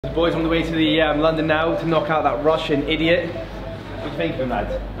The boys on the way to the London now to knock out that Russian idiot. What do you think of him,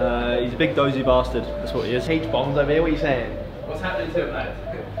 lad? He's a big dozy bastard, that's what he is. H-bombs over here, what are you saying? What's happening to him, lad?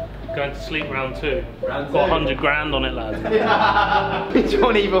 Going to sleep round 2. Round 2? Got 100 grand on it, lad.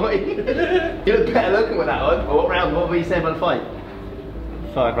 Johnny boy. You look better looking with that on. What round, what were you saying about the fight?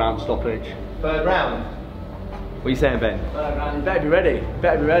 3rd round stoppage. 3rd round? What are you saying, Ben? 3rd round, you better be ready. You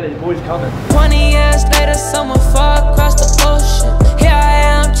better be ready, the boy's coming. 20 years later, someone far across the ocean. Here I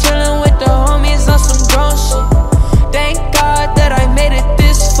am, chilling with the homies on some grown shit. Thank God that I made it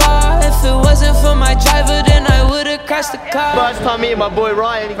this far. If it wasn't for my driver, then I would've crashed the car. First time meeting my boy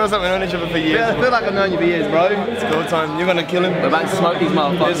Ryan. Feels like we've known each other for years. Yeah, I feel like I've known you for years, bro. It's go time. You're gonna kill him. We're about to smoke these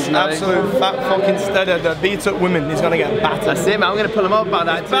motherfuckers. This absolute fat fucking steader that beats up women. He's gonna get battered. That's it, man. I'm gonna pull him up about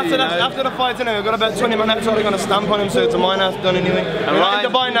that too. Battered after the fight, we've got about 20 minutes. We're gonna stamp on him, so it's a minor done anyway. We're in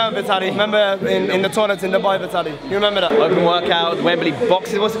Dubai now, Vitaly. Remember in the toilets in Dubai, Vitaly? You remember that? Open workout, the Wembley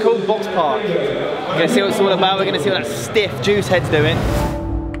boxes. What's it called? Box Park. We're gonna see what it's all about. We're gonna see what that stiff juice head's doing.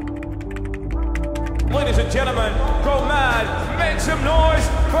 Ladies and gentlemen, go mad, make some noise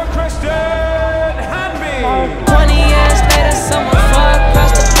for KRISTEN Hanby! 20 years later, someone far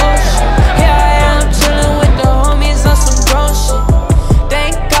across the ocean. Here I am, chilling with the homies on some grown shit.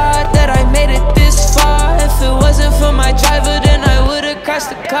 Thank God that I made it this far. If it wasn't for my driver, then I would've crashed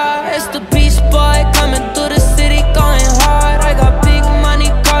the car. It's the beach boy coming through the city, going hard. I got big money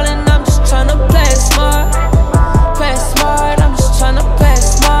calling, I'm just tryna play it smart. Play it smart, I'm just tryna play it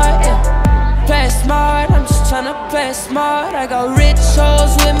smart, yeah. Play it smart, I'm just tryna play it smart. I got rich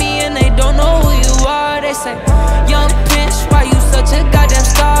hoes with me and they don't know who you are. They say, young bitch, why you such a goddamn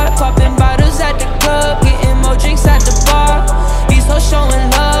star? Popping bottles at the club, getting more drinks at the bar. These hoes showing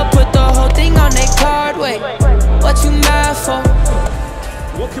love, put the whole thing on their card. Wait, what you mad for?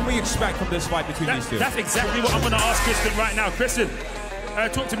 What can we expect from this fight between these two? That's exactly what I'm going to ask KRISTEN right now. KRISTEN,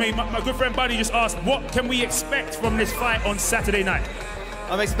 talk to me. My good friend Buddy just asked, what can we expect from this fight on Saturday night?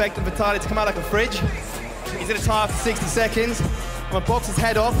 I'm expecting Vitaly to come out like a fridge. He's gonna tie for 60 seconds. I'm gonna box his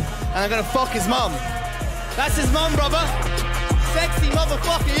head off, and I'm gonna fuck his mum. That's his mum, brother. Sexy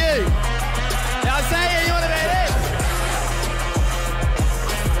motherfucker, you. Yeah, I'm saying, you wanna bet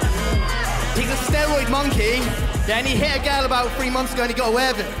it? He's a steroid monkey. Yeah, and he hit a girl about 3 months ago and he got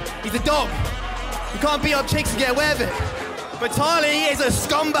away with it. He's a dog. You can't beat up chicks and get away with it. Vitaly is a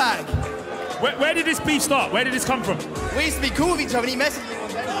scumbag. Where did this beef start? Where did this come from? We used to be cool with each other and he messaged me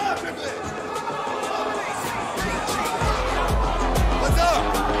one day. What's up?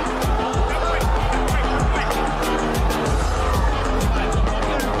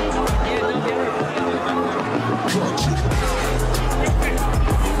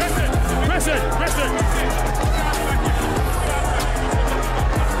 KRISTEN. Let's go!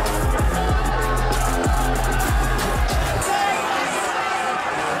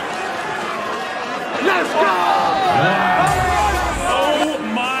 Oh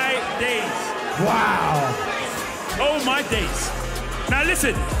my days. Wow. Oh my days. Now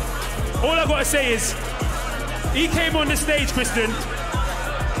listen, all I gotta say is, he came on the stage, KRISTEN.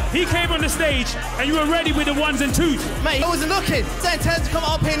 He came on the stage and you were ready with the 1s and 2s. Mate, I wasn't looking. Tell him to come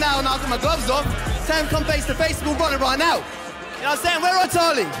up here now and I'll get my gloves off. Tell him to come face to face, we'll run it right now. You know what I'm saying? Where are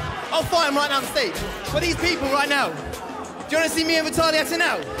Vitaly? I'll fight him right now on the stage. For these people right now. Do you want to see me and Vitaly acting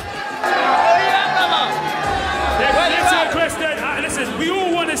now? Listen, KRISTEN, listen, we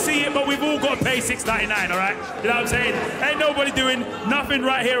all want to see it, but we've all got to pay $6.99, all right? You know what I'm saying? Ain't nobody doing nothing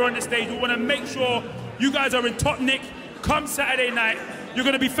right here on the stage. We want to make sure you guys are in top nick. Come Saturday night, you're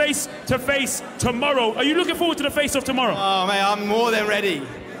going to be face to face tomorrow. Are you looking forward to the face-off tomorrow? Oh, mate, I'm more than ready.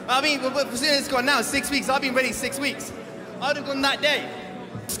 I mean, it's gone now, 6 weeks. I've been ready 6 weeks. I would have gone that day.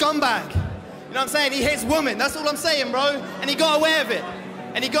 Scumbag. You know what I'm saying? He hits women. That's all I'm saying, bro. And he got away with it.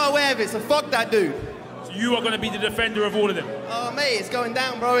 And he got away with it, so fuck that dude. So you are going to be the defender of all of them? Oh, mate, it's going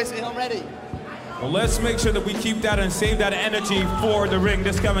down, bro. I'm ready. Well, let's make sure that we keep that and save that energy for the ring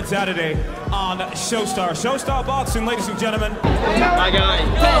this coming Saturday on Showstar. Showstar Boxing, ladies and gentlemen. My guy.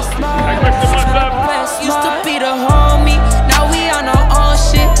 Used to be the homie, now we on our own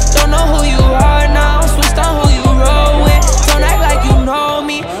shit. Don't know who you are now, switched on who you roll with. Don't act like you know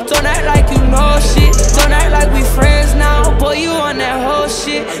me, don't act like you know shit. Don't act like we friends now, boy, you on that whole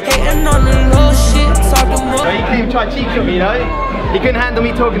shit. Hating on the low shit, talking more. He couldn't even try to cheat on me, you know? He couldn't handle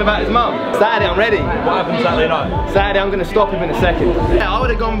me talking about his mum. Saturday, I'm ready. What happens Saturday night? Saturday, I'm going to stop him in a second. Yeah, I would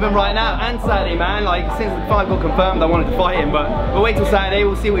have gone with him right now, and Saturday, man. Like, since the fight got confirmed, I wanted to fight him, but we'll wait till Saturday,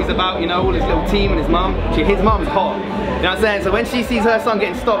 we'll see what he's about, you know, all his little team and his mum. His mum's hot. You know what I'm saying? So when she sees her son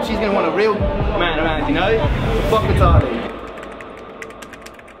getting stopped, she's going to want a real man around, you know? So fuck Vitaly.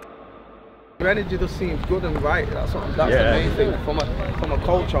 Your energy just seems good and right. That's the main thing. From a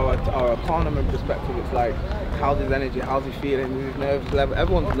culture or a tournament perspective, it's like, how's his energy? How's he feeling? His nerves level.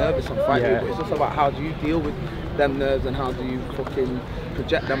 Everyone's nervous on Friday, but it's just about how do you deal with them nerves and how do you fucking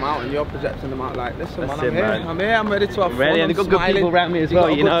project them out, and you're projecting them out like, listen, man, I'm here, I'm ready to have fun. And you've got good people around me as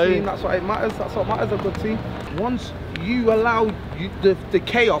well, you know. Team. That's what it matters. That's what matters, a good team. Once you allow the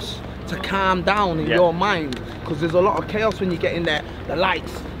chaos to calm down in your mind, because there's a lot of chaos when you get in there, the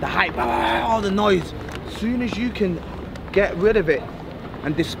lights, the hype, all the noise. As soon as you can get rid of it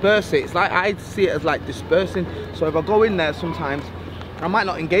and disperse it, it's like, I see it as like dispersing. So if I go in there sometimes, I might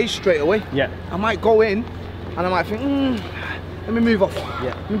not engage straight away. I might go in and I might think, let me move off.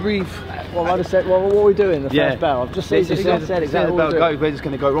 Let me breathe. Well, I just said, well, what are we doing? The first bell. I've just said exactly what we're doing. We're just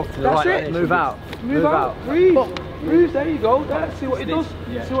going to go off to the right. That's it. Move out. Move out. Breathe. Breathe. There you go. There. See what it does.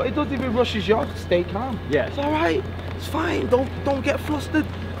 See what it does. If it rushes you, stay calm. It's all right. It's fine. Don't get flustered.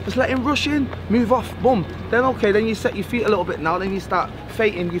 Just let him rush in. Move off. Boom. Then okay. Then you set your feet a little bit now. Then you start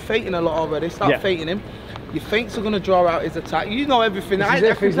feinting. You're feinting a lot already. Start feinting him. Your feints are going to draw out his attack. You know everything. It's as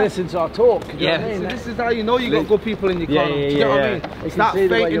if he's listening to our talk. You know what I mean? So this is how you know you got good people in your corner. Do you know what I mean? Start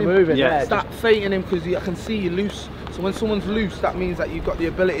feinting him. Start feinting him, because I can see you loose. So when someone's loose, that means that you've got the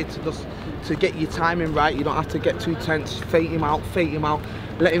ability to get your timing right. You don't have to get too tense. Feit him out.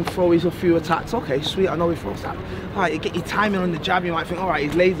 Let him throw his a few attacks. Okay, sweet, I know he throws that. All right, you get your timing on the jab. You might think, all right,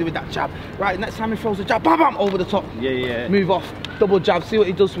 he's lazy with that jab. Right, next time he throws a jab, bam, bam, over the top. Move off, double jab. See what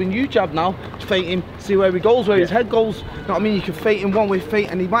he does when you jab now. Feit him, see where he goes, where his head goes. You know what I mean? You can feit him one way, feit,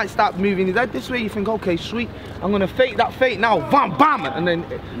 and he might start moving his head this way. You think, okay, sweet, I'm gonna feit that feit now, bam, bam, and then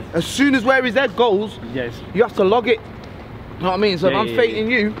as soon as where his head goes, you have to log it. You know what I mean? So if I'm feiting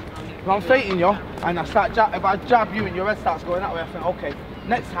you, if I'm feiting you, and I start if I jab you and your head starts going that way, I think, okay,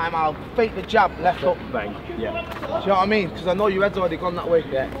 next time I'll fake the jab, left up. Bang. Do you know what I mean? Because I know your head's already gone that way.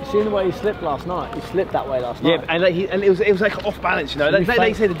 You seen the way he slipped last night? He slipped that way last night. And it was like off balance, you know.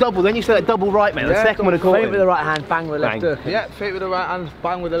 They say the double, then you say that double right, man. The second one, feint with the right hand, bang with the left hook. Feint with the right hand,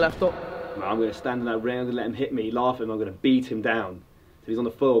 bang with the left hook. I'm going to stand in that round and let him hit me, laugh at him. I'm going to beat him down. So he's on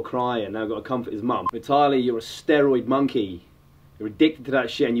the floor crying. Now I've got to comfort his mum. Vitaly, you're a steroid monkey. You're addicted to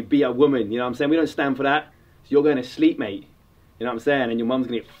that shit, and you beat a woman. You know what I'm saying? We don't stand for that. So you're going to sleep, mate. You know what I'm saying? And your mum's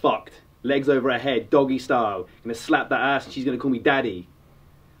going to get fucked. Legs over her head, doggy style. Going to slap that ass and she's going to call me daddy.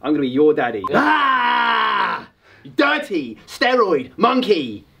 I'm going to be your daddy. Ah! You dirty steroid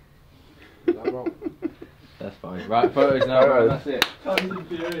monkey! That's fine. Right, photos now. That's it.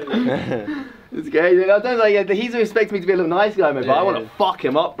 It's great. I don't like. He's expecting me to be a little nice guy, man, but I want to fuck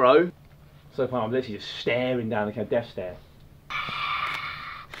him up, bro. So far, I'm literally just staring down like a death stare.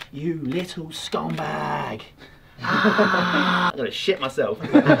 You little scumbag! I'm gonna shit myself.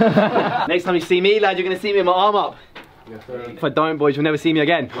 Next time you see me, lad, you're gonna see me with my arm up. Yes, if I don't, boys, you'll never see me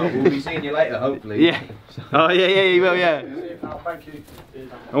again. Well, we'll be seeing you later, hopefully. Yeah. Oh yeah, you will, yeah. Thank you.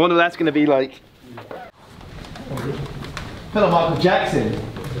 I wonder what that's gonna be like. Hello, Michael Jackson.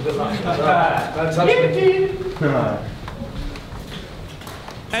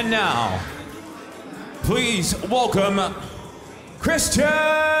 And now, please welcome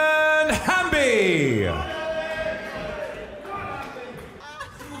KRISTEN HANBY.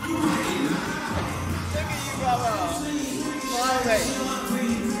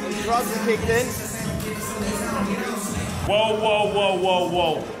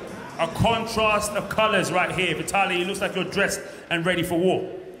 Whoa. A contrast of colours right here. Vitaly, it looks like you're dressed and ready for war.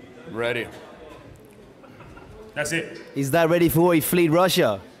 Ready. That's it. Is that ready for war? He fled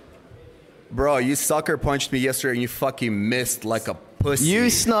Russia. Bro, you sucker punched me yesterday and you fucking missed like a pussy. You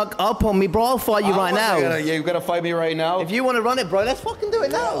snuck up on me, bro. I'll fight you right now. You're gonna fight me right now? If you want to run it, bro, let's fucking do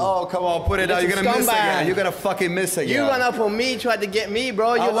it now. Oh, come on, put it out. You're gonna miss again. You're gonna fucking miss again. You ran up on me, tried to get me,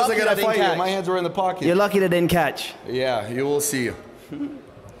 bro. I wasn't gonna fight you. My hands were in the pocket. You're lucky they didn't catch. Yeah, you will see.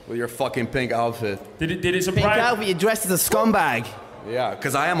 With your fucking pink outfit. Did it surprise? Pink outfit, you're dressed as a scumbag. Yeah,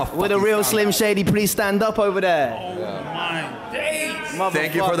 because I am a fucking with a real scumbag. Slim Shady, please stand up over there. Oh my days.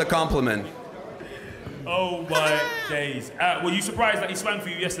 Thank you for the compliment. Oh my days. Were you surprised that he swung for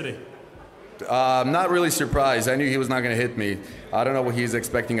you yesterday? I'm not really surprised. I knew he was not going to hit me. I don't know what he's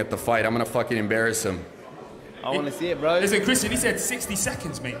expecting at the fight. I'm going to fucking embarrass him. I want to see it, bro. Listen, KRISTEN, he said 60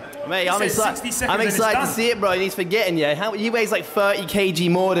 seconds, mate. Mate, I'm excited to see it, bro. And he's forgetting, he weighs like 30 kg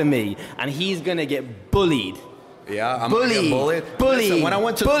more than me, and he's going to get bullied. Yeah, I'm gonna get bullied. Listen, when I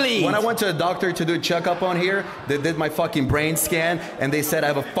went to a doctor to do a checkup on here, they did my fucking brain scan and they said I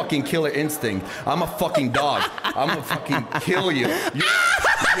have a fucking killer instinct. I'm a fucking dog. I'm gonna fucking kill you. You're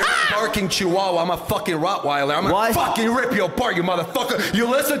a barking chihuahua. I'm a fucking Rottweiler. I'm gonna fucking rip you apart, you motherfucker. You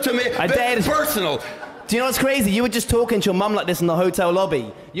listen to me. It's personal. Do you know what's crazy? You were just talking to your mum like this in the hotel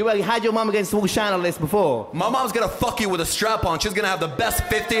lobby. You had your mum against the wall shouting like this before. My mom's gonna fuck you with a strap on. She's gonna have the best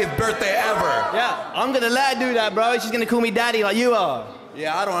 50th birthday ever. Yeah, I'm gonna let her do that, bro. She's gonna call me daddy like you are.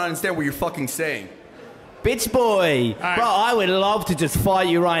 Yeah, I don't understand what you're fucking saying. Bitch boy. Right. Bro, I would love to just fight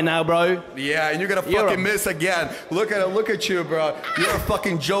you right now, bro. Yeah, and you're gonna fucking miss again. Look at you, bro. You're a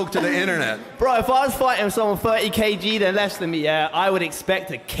fucking joke to the internet. Bro, if I was fighting someone 30 kg then less than me, yeah, I would expect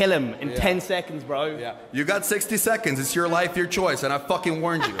to kill him in 10 seconds, bro. Yeah. You got 60 seconds. It's your life, your choice, and I fucking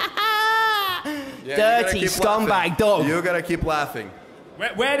warned you. Dirty scumbag dog. You gotta keep laughing.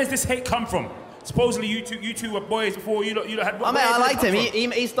 Where does this hate come from? Supposedly you two were boys before you had. I liked him.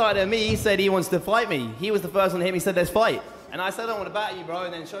 He started at me. He said he wants to fight me. He was the first one to hit me. He said, "Let's fight." And I said, "I don't want to battle you, bro."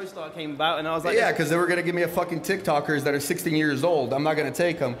 And then Showstar came about, and I was like, "Yeah, because they were gonna give me a fucking TikTokers that are 16 years old. I'm not gonna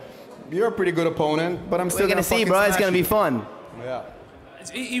take them. You're a pretty good opponent, but I'm still gonna see, bro. It's gonna be fun." Yeah.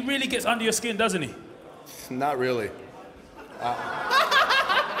 He really gets under your skin, doesn't he? Not really.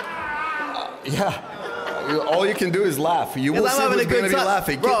 Yeah. All you can do is laugh. You will see who's going to be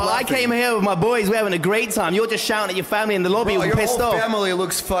laughing. Bro, I came here with my boys. We're having a great time. You're just shouting at your family in the lobby. You're pissed off. Your whole family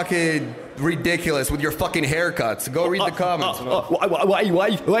looks fucking ridiculous with your fucking haircuts. Go read the comments.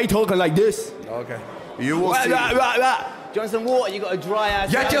 Why are you talking like this? Okay. You will see. Do you want some water? You got a dry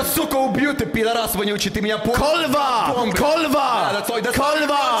ass. Я тебя, сука, убью, ты пидорас вонючий. Ты меня помнишь? Kolva! Kolva! That's not even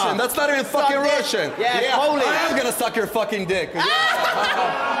Russian. That's not even fucking Russian. Yeah, Polish. I am gonna suck your fucking dick.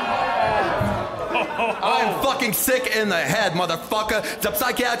 I'm fucking sick in the head, motherfucker. The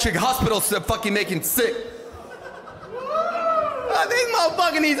psychiatric hospital's fucking making sick. This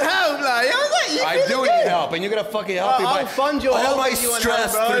motherfucker needs help, like. I do need help, and you're gonna fucking help me. I'll fund your help. All my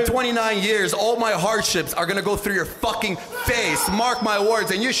stress through 29 years, all my hardships are gonna go through your fucking face. Mark my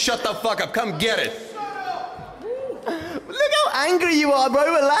words, and you shut the fuck up. Come get it. Look how angry you are, bro.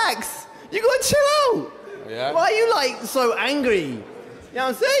 Relax. You gotta chill out. Yeah. Why are you like so angry? You know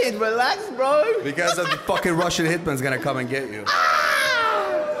what I'm saying? Relax, bro. Because the fucking Russian hitman's gonna come and get you.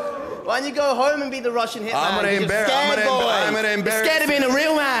 Why don't you go home and be the Russian hitman? I'm gonna embarrass. I'm gonna embarrass. You're scared of being a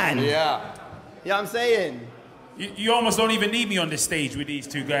real man. Yeah. You know what I'm saying? You almost don't even need me on this stage with these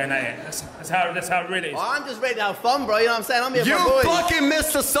two going at it. That's how it really is. Well, I'm just ready to have fun, bro. You know what I'm saying? I'm here for my You boys. fucking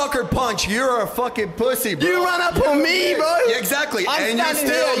missed the sucker punch. You're a fucking pussy, bro. You run up on me, bro. Yeah, exactly. I'm and you standing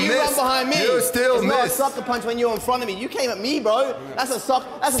still here. missed. You run behind me. You still it's missed. not a sucker punch when you're in front of me. You came at me, bro. That's a sucker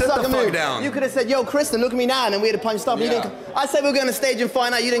the move. fuck down. You could have said, "Yo, Kristen, look at me now," and then we'd have punched up. Yeah. You didn't. I said we were going to stage and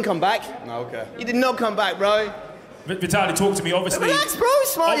find out. You didn't come back. Okay. You did not come back, bro. Vitaly, talk to me. Obviously, relax, bro.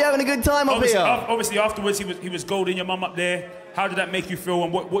 Smart. You're having a good time up here. Obviously, afterwards he was golding your mum up there. How did that make you feel?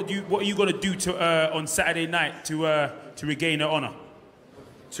 And what are you gonna do to on Saturday night to regain her honor?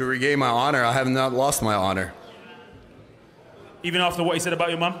 To regain my honor, I have not lost my honor. Even after what he said about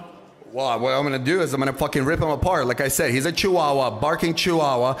your mum? Well, what I'm gonna do is I'm gonna fucking rip him apart. Like I said, he's a chihuahua, barking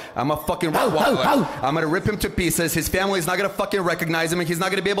chihuahua. I'm a fucking Rottweiler. I'm gonna rip him to pieces. His family's not gonna fucking recognize him, and he's not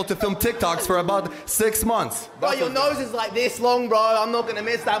gonna be able to film TikToks for about 6 months. Bro, your nose is like this long, bro. I'm not gonna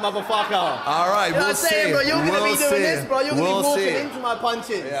miss that motherfucker. All right, you know we'll see. Bro, you're gonna be doing this, bro. You're gonna be walking see. into my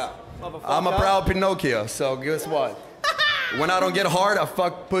punches. Yeah. I'm a proud Pinocchio, so guess what? When I don't get hard, I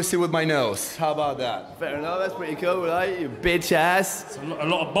fuck pussy with my nose. How about that? Fair enough, that's pretty cool, right? You bitch ass. It's a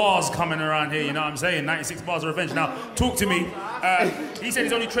lot of bars coming around here, you know what I'm saying? 96 bars of revenge. Now, talk to me. He said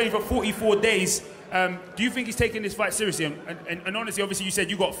he's only trained for 44 days. Do you think he's taking this fight seriously? And honestly, obviously, you said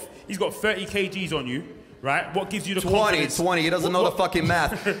he's got 30 kgs on you, right? What gives you the confidence? 20. He doesn't know the fucking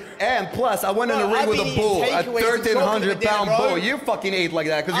math. And plus, I went in the ring with a bull, a 1,300-pound bull. You fucking ate like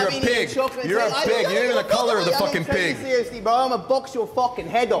that because you're a pig. You're a pig. You're even the color of the fucking pig. Seriously, bro, I'm gonna box your fucking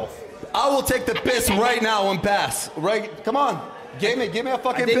head off. I will take the piss right now and pass. Right? Come on. Give me a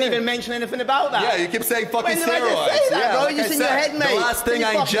fucking piss. I didn't even mention anything about that. Yeah, you keep saying fucking steroids. When did I just say that, bro? Like You in your head, mate. The last thing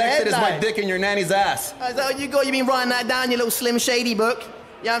I injected is my dick in your nanny's ass. You been writing that down in your little Slim Shady book.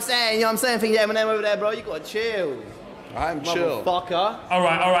 You know what I'm saying? You know what I'm saying? Think Eminem over there, bro. You gotta chill. I'm chill. Motherfucker. All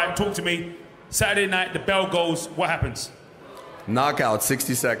right. Talk to me. Saturday night, the bell goes. What happens? Knockout,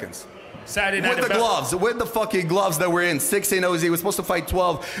 60 seconds. Saturday night. With the gloves, with the fucking gloves that we're in. 16 OZ. We're supposed to fight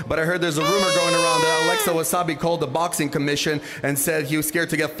 12, but I heard there's a rumor going around that Alexa Wasabi called the boxing commission and said he was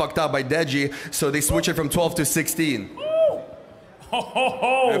scared to get fucked up by Deji, so they switch it from 12 to 16.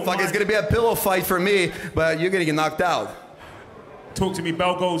 And fuck, it's gonna be a pillow fight for me, but you're gonna get knocked out. Talk to me.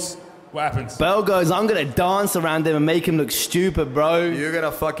 Bell goes. What happens? Bell goes, I'm gonna dance around him and make him look stupid, bro. You're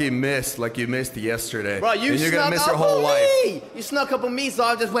gonna fucking miss like you missed yesterday. Bro, you're gonna miss your up whole on life. me. You snuck up on me, so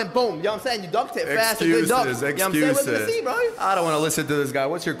I just went boom. You know what I'm saying? You ducked it fast. Excuses, You know what I'm saying? We're gonna see, bro. I don't want to listen to this guy.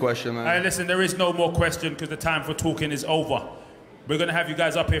 What's your question, man? Listen, there is no more question because the time for talking is over. We're gonna have you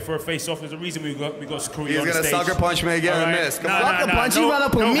guys up here for a face-off. There's a reason we got screw you on the stage. He's gonna sucker punch me again and miss. Come on. Sucker punch? You ran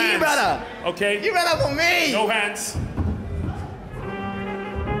up on me, brother. Okay. You ran up on me. No hands.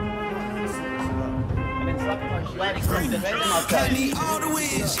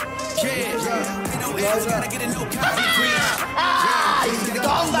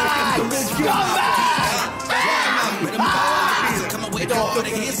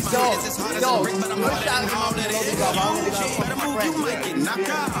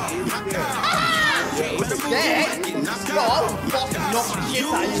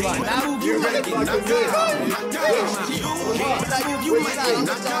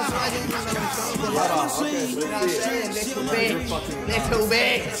 Little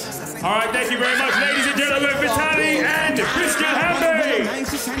bit. All right, thank you very much, ladies and gentlemen, VITALY and KRISTEN HANBY.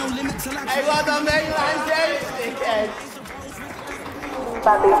 Hey, well done, mate.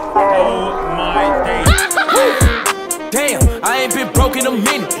 Oh my days. Damn, I ain't been broke in a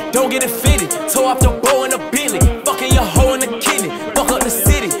minute. Don't get it fitted. Toe off the bow in a Bentley. Fucking your hoe in the kidney. Fuck up the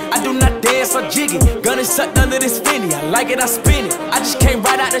city. I do not dance or jiggy. Gun is sucked under this finny. I like it, I spin it. I just came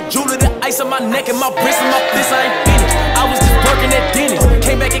right out the jewelry, the ice on my neck and my wrist and my fist. I ain't finished. I was just working at dinner.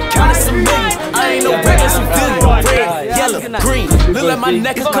 Came back and counted some millions. I ain't no regular civilian. Red, yellow, green. Look like my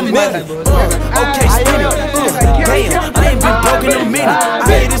neck is chameleon. Okay, spin it. Damn, I ain't been broke in a minute. I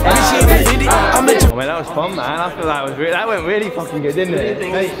hate this bitch, she ain't fitted. I'm at your... Man, that was fun, man. I feel that went really fucking good, didn't it?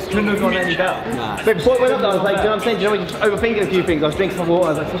 Couldn't have gone any better. But before it went up there, I was like, you know what I'm saying? Do you know what? Just overthinking a few things. I was drinking some water.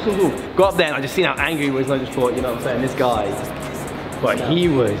 I was like, cool. Got up there and I just seen how angry he was, and I just thought, you know what I'm saying? This guy. But he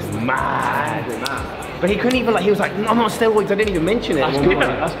was mad. But he couldn't even, like, he was like, I'm not on steroids, I didn't even mention it. That's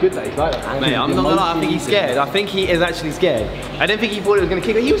good that he's like that. Mate, I'm not gonna lie, I think he's scared. I think he is actually scared. I didn't think he thought he was gonna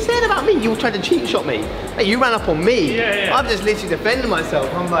kick me. You said about me, you tried to cheap shot me. Hey, you ran up on me. Yeah. I'm just literally defending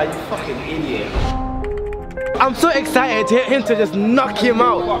myself. I'm like, you fucking idiot. I'm so excited to him to just knock him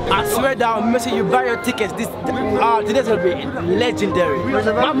out. I swear down, make sure you buy your tickets. This will be legendary.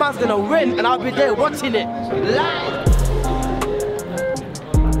 My man's gonna win and I'll be there watching it live.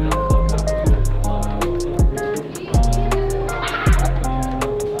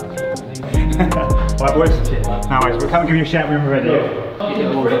 Alright boys, no worries, we'll come and give you a shout when we're ready.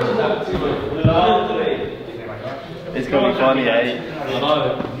 It's gonna be funny, eh?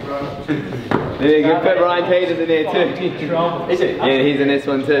 Yeah, you can put Ryan Taylor's in here too. Is it? Yeah, he's in this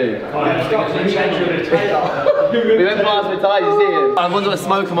one too. We went past VITALY, you see him? I wonder what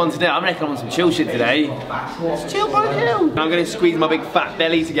smoke I'm on today. I reckon I'm on some chill shit today. Chill, bro, chill. I'm gonna squeeze my big fat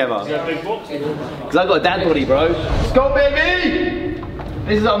belly together. Because I've got a dad body, bro. Let's go, baby!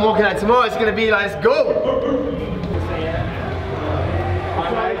 This is what I'm walking at tomorrow. It's gonna be like, let's go!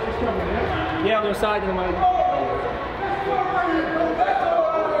 Yeah, on the side of the mic.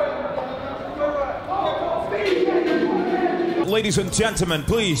 Ladies and gentlemen,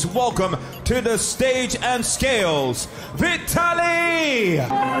 please welcome to the stage and scales, VITALY!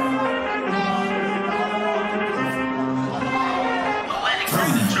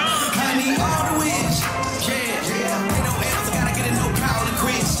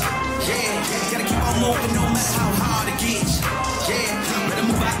 Moving no matter how hard it gets. Yeah, better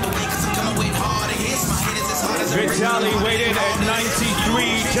move out the way cause I'm coming with harder hits. My head is as hard as VITALY weighed in at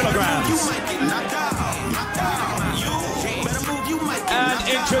 93 kilograms. And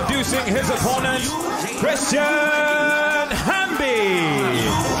introducing his opponent, KRISTEN HANBY.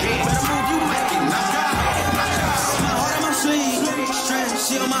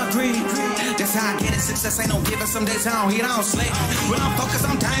 Shield my greed. That's how I get it. Success ain't no giving. Some days I don't eat, I don't sleep. When I'm focused,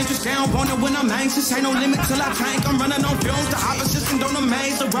 I'm dangerous. Down on it when I'm anxious. Ain't no limit till I tank. I'm running on fumes. The opposition don't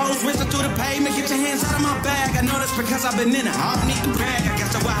amaze. The roads racing through the pavement. Get your hands out of my bag. I know that's because I've been in it. I don't need to brag. I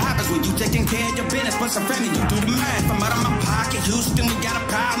guess that's what happens when you taking care of your business. But some family, you do the math. I'm out of my pocket. Houston, we got a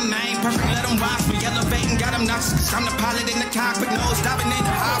problem. I ain't perfect. Let them watch me elevating. Got them knocks. Cause I'm the pilot in the cockpit. No stopping in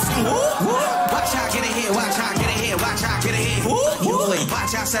the house. And woo, woo. Watch out, get ahead. Watch out, get ahead. Watch out, get ahead. Woo, woo.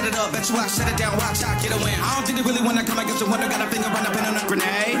 Watch out, set it up. Bet you I shut it down. Watch out, get a win. I don't think they really wanna come against the one that got a finger run up in on a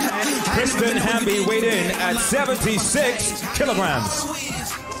grenade. KRISTEN HANBY weighed in at 76 kilograms.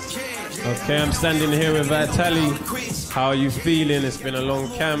 Okay, I'm standing here with VITALY. How are you feeling? It's been a long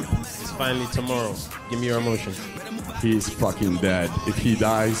camp. It's finally tomorrow. Give me your emotions. He's fucking dead. If he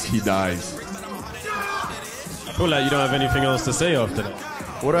dies, he dies. I feel like you don't have anything else to say after that.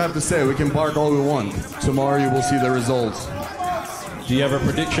 What do I have to say? We can bark all we want. Tomorrow you will see the results. Do you have a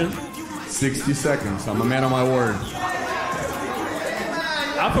prediction? 60 seconds. I'm a man of my word.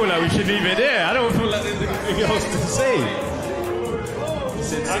 I feel like we should leave it there. I don't feel like there's anything else to say.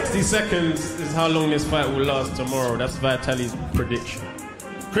 60 seconds is how long this fight will last tomorrow. That's VITALY's prediction.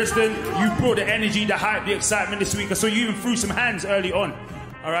 Kristen, you brought the energy, the hype, the excitement this week. I saw you even threw some hands early on.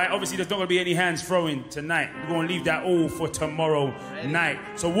 All right, obviously there's not going to be any hands throwing tonight. We're going to leave that all for tomorrow night.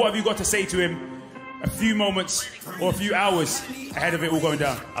 So what have you got to say to him a few moments or a few hours ahead of it all going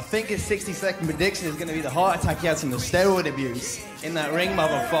down? I think his 60-second prediction is going to be the heart attack he had from the steroid abuse in that ring,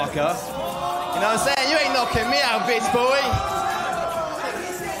 motherfucker. You know what I'm saying? You ain't knocking me out, bitch boy.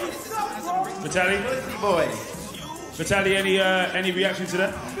 Vitaly? Boy. Vitaly, any reaction to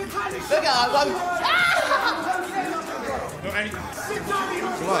that? Look at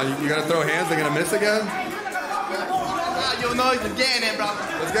Come on, you gonna throw hands, they're gonna miss again? You'll know he's getting it, bro.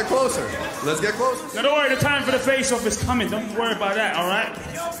 Let's get closer. Let's get closer. Now don't worry, the time for the face-off is coming. Don't worry about that, all right?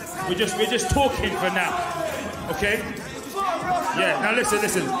 We're just talking for now, okay? Yeah, now listen.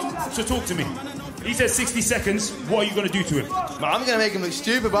 So talk to me. He said 60 seconds. What are you going to do to him? Man, I'm going to make him look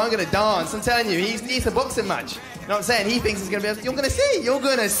stupid, but I'm going to dance. I'm telling you, he's a boxing match. You know what I'm saying? He thinks he's going to be... You're going to see. You're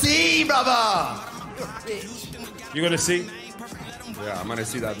going to see, brother. You're going to see? Yeah, I'm going to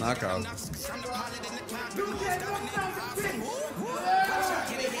see that knockout.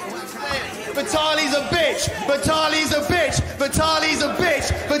 Vitaly's a bitch. Vitaly's a bitch. Vitaly's a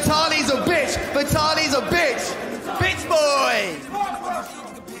bitch. Vitaly's a bitch. Vitaly's a bitch. Bitch boy.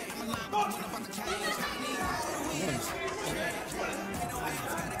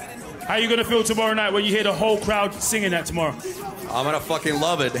 How you gonna feel tomorrow night when you hear the whole crowd singing that tomorrow? I'm gonna fucking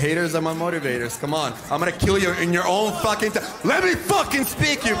love it. Haters are my motivators. Come on. I'm gonna kill you in your own fucking time. Let me fucking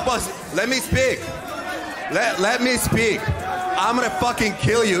speak, you bust. Let me speak. Let me speak. I'm gonna fucking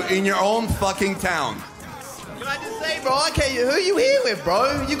kill you in your own fucking town. Can I just say, bro, who you here with,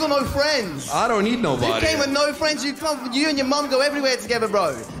 bro? You got no friends. I don't need nobody. You came with no friends. You and your mum go everywhere together, bro.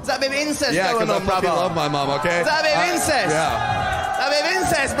 Is that a bit of incest going on, brother? Yeah, I love my mom, okay? Is that a bit of incest? Yeah. That bit of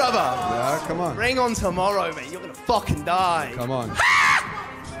incest, brother? Yeah, come on. Bring on tomorrow, mate. You're gonna fucking die. Come on.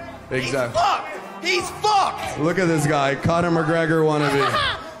 Exactly. He's fucked. Look at this guy, Conor McGregor wannabe.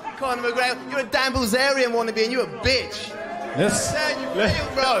 Conor McGregor, you're a Dan Bilzerian wannabe and you're a bitch. Yes.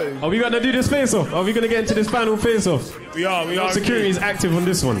 Bro. Are we going to do this face-off? Are we going to get into this final face-off? We are. Security is active on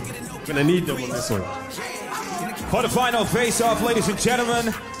this one. We're going to need them on this one. For the final face-off, ladies and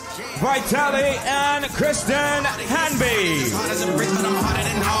gentlemen, VITALY and KRISTEN HANBY.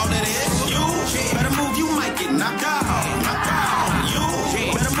 Better move, you might get knocked out. You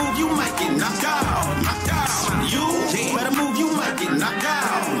better move, you might get knocked out. You better move, you might get knocked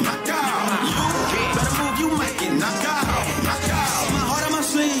out. You better move, you might get knocked out. My heart on my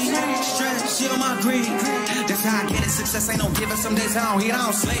sleeve, stress, shit on my greed. That's how I get it. Success ain't no given. Some days I don't eat, I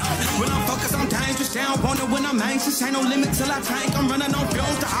don't sleep. When I'm focused, I'm dangerous. Down, wonder when I'm anxious. Ain't no limit till I tank. I'm running on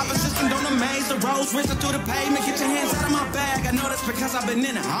fumes. The opposition don't amaze. The roads racing through the pavement. Get your hands out of my bag. I know that's because I've been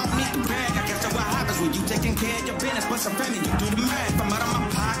in it. I don't need the bag. I guess that's what happens when you taking care of your business. But some family, you do the math. I'm out of my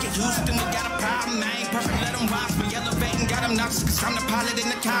pocket. Houston, we got a problem. I ain't perfect. Let them watch me elevating. Got them knocks. Cause I'm the pilot in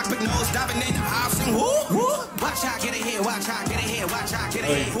the cockpit. Nose diving in the house. And whoo. Watch out, get it here. Watch out, get it here. Watch out, get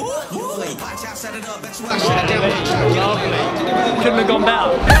it here. Woo. Watch out, set it up. Bet you I should have done. Couldn't have gone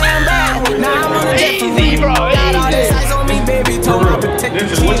better. Now I'm on a jet for me, bro. Got all this eyes on me, baby. Told my protect the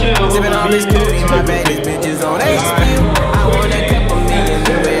cheap. Sipping all this booty, my baddest bitches on HP. I want that cup of me and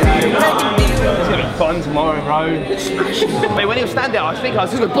do it. It's gonna be fun tomorrow, bro. Wait, when he was standing there, I think I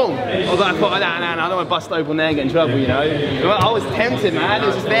was just like, boom. I was like, nah, I don't want to bust open there and get in trouble, you know. I was tempted, man. It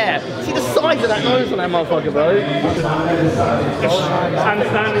was just there. See the size of that nose on that motherfucker, bro. Standing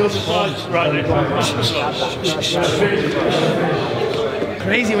on the side, right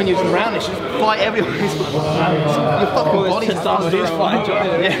Crazy when you come around this, you just fight everyone. Your fucking body starts to fight.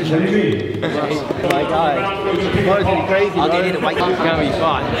 Yeah. My God. Tomorrow's gonna be crazy, bro. I'll get it, it's gonna be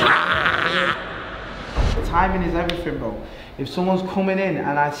fun. Timing is everything, bro. If someone's coming in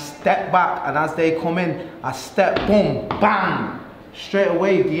and I step back, and as they come in, I step, boom, bang. Straight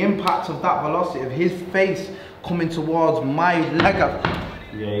away, the impact of that velocity of his face coming towards my leg.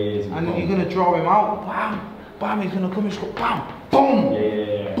 And then you're gonna draw him out, bam, bam, he's gonna come and just go, bam, boom,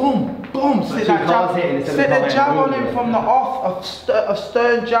 boom, boom. Sit that jab, sit the jab on him from the off, a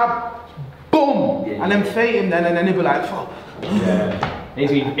stern jab, boom, and then fade him then, and then he'll be like, fuck. He's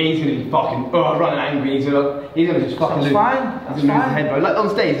gonna be fucking running angry. He's gonna just fucking lose. Fine. He's gonna lose his head, bro. Like on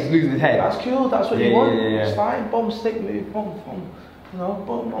stage, he's losing his head. That's cool. That's what you want. It's fine. Boom, stick move. Boom, boom. No,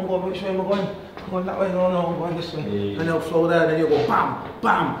 boom, I'm going, which way am I going? I'm going that way, no, I'm going this way. Yeah. And they'll flow there, and then you'll go bam,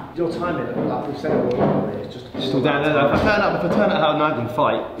 bam. Your timing, like we said, it's just still down there. If I turn out how Nigel can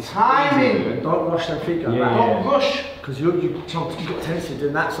fight, it's timing. Don't rush them feet going back. Don't rush. Because you've got a tendency of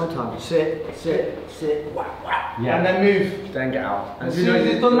doing that sometimes. Sit, whack, whack. Yeah. And then move. Then get out. And as soon as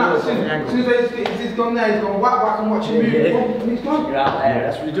he's done that, as soon as he's done there, he's going whack, whack and watch him move. And he's gone. You're out there.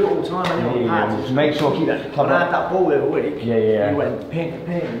 That's what you do all the time. Just make sure keep that cover. When I had that ball the other week, you went ping.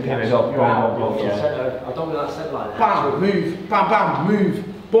 Ping it up, I don't really like set like that. Bam, move, bam, bam, move.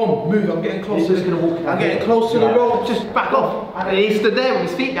 Boom, move, I'm getting closer. I'm getting close to the rope, just back off. And he stood there with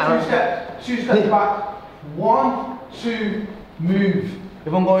his feet down. Two steps back. 1, 2, move.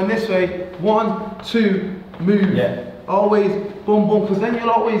 If I'm going this way, 1, 2, move. Yeah. Always boom, boom, because then you'll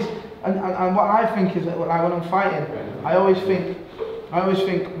always, and what I think is, like when I'm fighting, I always think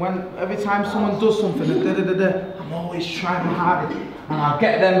when, every time someone does something, I'm always trying my hardest, and I'll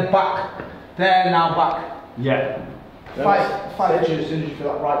get them back, there, now back. Yeah. Fight. As soon as you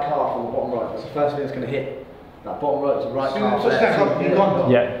feel that right calf on the bottom right, that's the first thing that's going to hit. That bottom right to the right calf. You're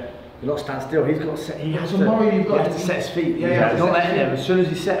gone. Yeah. You're not stand still. He's got to set. He has you've got to set his feet. Yeah. Don't let him. As soon as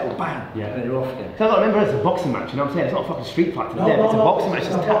he settle, bang. Yeah. And then you're off again. So I remember it's a boxing match. You know what I'm saying? It's not a fucking street fight. It's a boxing match.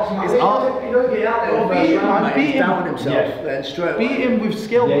 It's art. You don't get out there. Beat him. Down himself. Then straight. Beat him with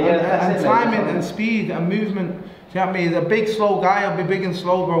skill and timing and speed and movement. You know what I mean? He's a big, slow guy. I'll be big and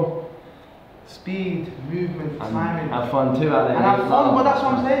slow, bro. Speed, movement, timing. Have fun too out there. And have fun, but that's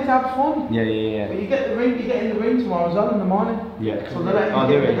what I'm saying, to have fun. Yeah. But you get in the ring tomorrow as well in the morning. Yeah. So they let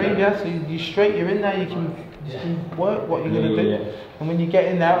you get in the ring, so you're straight, you're in there, you can work what you're going to do. Yeah. And when you get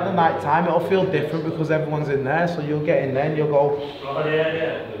in there at the night time, it'll feel different because everyone's in there, so you'll get in there and you'll go.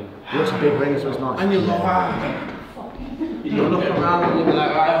 It's a big ring, so it's nice. And you'll go, You'll look around and you'll be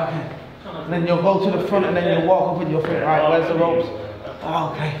like, right, okay. And then you'll go to the front and then you'll walk up and you'll think, right, where's the ropes?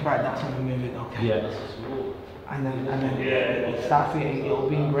 Oh, okay, right, that's how we move it, okay. Yeah. And then it starts to get, it'll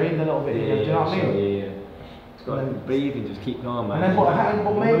be ingrained a little bit, do you know what I mean? Yeah. It's got to breathe and just keep calm, man. And then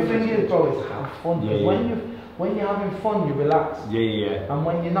but main thing is, bro, is have fun. Because when you're having fun, you relax. Yeah. And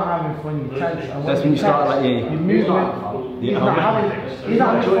when you're not having fun, you tense. And that's when you start like, you're moving. He's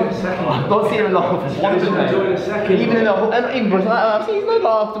not enjoying the second. I don't see him laugh once, mate. Even in the, I've seen him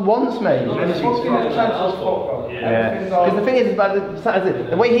laugh once, mate. Yeah. Because the thing is,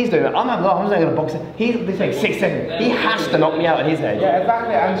 the way he's doing it, I'm not going to box it. He's saying 6 seconds. He has to knock me out in his head. Yeah,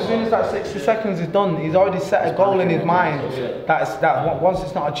 exactly. And as soon as that 60 seconds is done, he's already set a goal in his mind. That once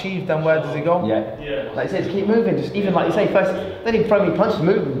it's not achieved, then where does he go? Yeah. Like he says, keep moving. Just even like you say, first, then he throw me punches,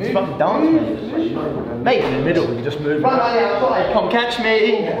 move. Just fucking dance, mate. In the middle, you just move. Run on the outside, come catch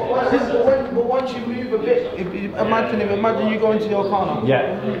me. But once you move a bit, imagine you go into your corner.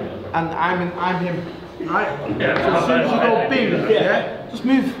 Yeah. And I'm him. Right? So as soon as you go big, just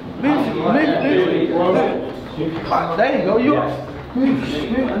move. Right, there you go, move,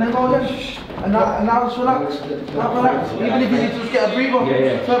 and then go again. And now just relax. Even if you need to just get a breather,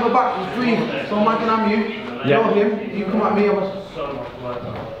 further back, just breathe. So imagine I'm you, you're him, you come at me,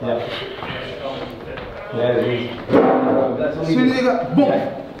 As soon as you go, boom.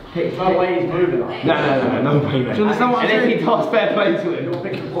 No way he's moving. No way, mate. Do you understand what I'm saying? And if he does fair play to him. You're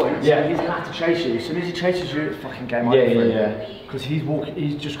picking points. Yeah. He's going to have to chase you. As soon as he chases you, it's fucking game over. Yeah. Because he's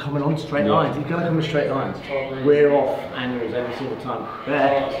just coming on straight lines. He's going to come in straight lines. We're off angles every single time.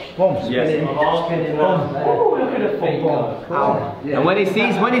 There. Boom. Spinning. Boom. Look at the feet go. And when he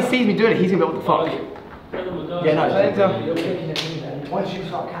sees me doing it, he's going to be, what the fuck? Yeah, no. Once you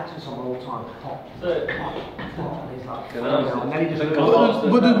start catching someone all the time, pop. And then he just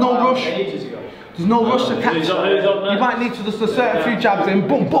but there's no rush. There's no rush to catch. You might need to just assert a few jabs in,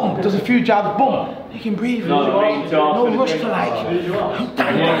 boom, boom. Does a few jabs, boom. You can breathe. No rush to like.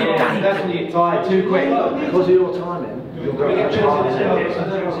 That's when you get tired too quick. Because of your timing. You're going to get charged.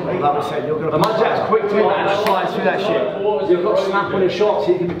 Like we said, you're going to. My jab's quick too, man. I slice through that shit. You've got to snap on his shots.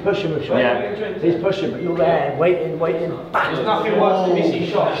 He's going to be pushing with shots. Yeah. He's pushing, but you're there, waiting. Bang. There's nothing worse than missing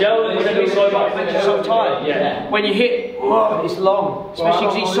shots. Sheldon is going to be so tired. Yeah. When you hit, it's long, especially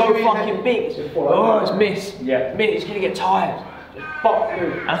because he's so fucking big. It's miss. Yeah. He's going to get tired.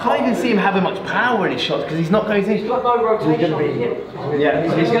 I can't even see him having much power in his shots because he's not going to. He's got no rotation. He's going to be.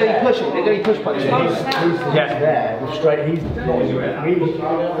 He's going to be pushing. They're going to be push punching. He's there with straight. He's not.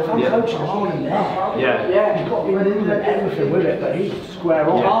 If I'm coaching, I'm holding there. Yeah. He's got to be in everything with it, but he's square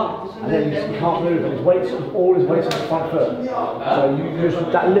on. And then he can't move, and his weight's all his weight's on the front foot. So you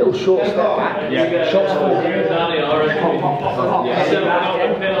just that little short step back. Shots forward. He's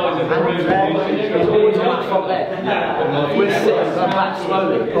always on the front leg. We're sitting. back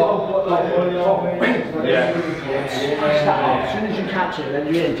slowly. Yeah. As soon as you catch it,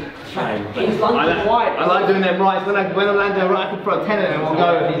 then you're in. He's landing wide. I like doing them right. When I'm landing right, I can throw 10 of them and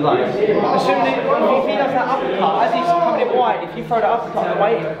go if he's like. As soon as if he does that uppercut, as he's coming in wide, if you throw that uppercut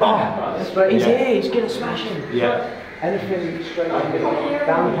away, but he's here, he's gonna smash him. Yeah. Anything straight down the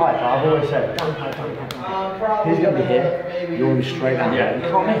pipe, I've always said, down the pipe. He's going to be here, you're going to be straight down. Yeah. You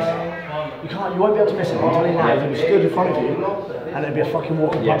can't miss. You won't be able to miss him. I'm telling you now, if he was stood in front of you, and it'd be a fucking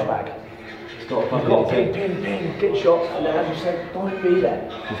walking punch bag. You've got to pin, get shots, and then as you said, don't be there.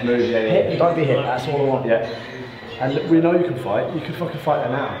 Just move, Hit and don't be hit, that's all I want. Yeah. And we know you can fight, you can fucking fight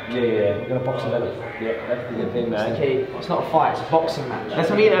there now. Yeah. You're going to box him belly. Yeah, that's the good thing, man. It's not a fight, it's a boxing match. That's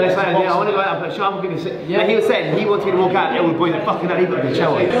what I mean, and I want to go out and play sharp and give me. Yeah, he was saying he wants me to walk out and boys are fucking out, he's got to be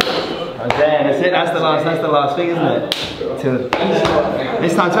chilling. That's it, that's the last thing, isn't it?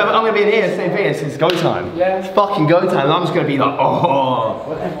 This time, I'm going to be in here, same thing, it's go time. Yeah. It's fucking go time, and I'm just going to be like, oh.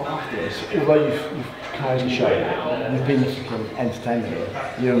 Well, everyone after this, although you've carried the show, you've been the fucking entertainment here.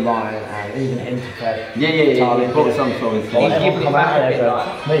 You and Ryan, and even Interfed. Yeah, he brought some songs. He's giving it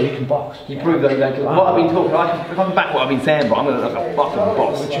back. Mate, he can box. He proved that, what I've been talking, if I'm back what I've been saying, but I'm going to look like a fucking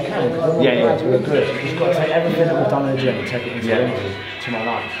boss. Which you can. Yeah. We're good. You've just got to take everything that we've done in the gym and take it into the interview tomorrow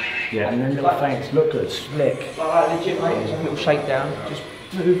night. Yeah. And then little feints, look good, slick. Alright, legit, mate. Just a little shakedown. Just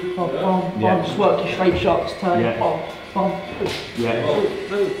move, bomb. Just work your straight shots, turn, bomb. Yeah.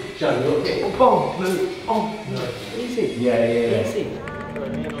 Move, bomb, move, bomb. Easy. Yeah. Easy.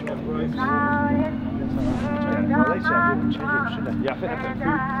 Yeah, I think that's it.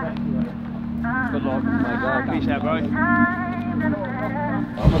 Good luck, my God. Appreciate it, bro.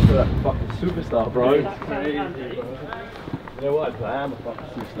 I'm a fucking superstar, bro. You know what? I am a fucking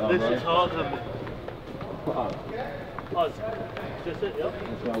superstar, This bro. is hard, isn't it? Oh, just it, yeah?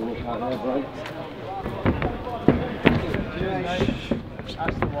 that's why I walk out there, bro.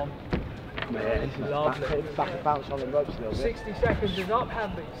 That's the one. Yeah, this is back and bounce on the ropes a little bit. 60 seconds is up,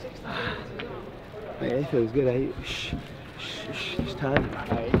 Hanby. 60 seconds. Yeah, it feels good, eh? Just turn.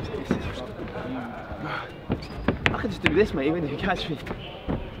 I can just do this, mate, even if you catch me.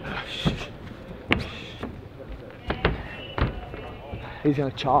 He's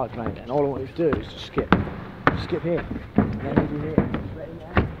going to charge, mate, and all I want you to do is just skip. Skip here. And then maybe here.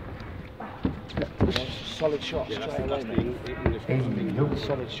 This is a solid shot straight away, mate.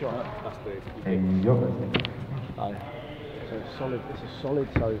 Solid shot. So it's solid, this is solid,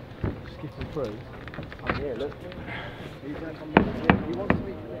 so skipping through. I'm here, look. He's going to come in. He wants to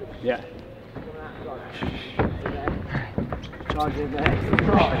be. Yeah. Charging there.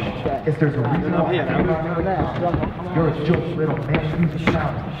 If there's a reason why you're a joke little man, you just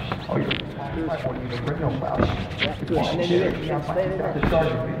shout. Oh, you're when you bring no foul. And then you stay there.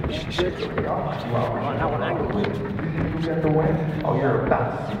 You get the win. Oh, you're a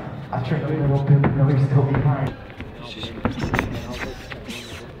best. I tricked you a little bit, but no, he's still behind.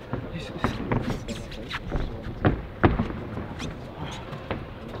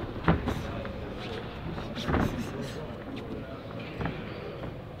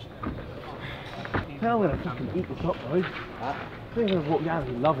 I'm gonna fucking eat this up, bro. I think I'm gonna walk down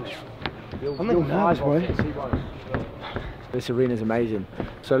and love it. I'm not nervous, bro. This arena's amazing.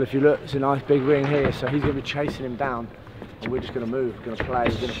 So if you look, it's a nice big ring here, so he's gonna be chasing him down. And we're just going to move, we're going to play,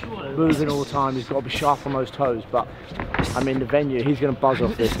 we're going to move in all the time. He's got to be sharp on those toes, but I mean the venue, he's going to buzz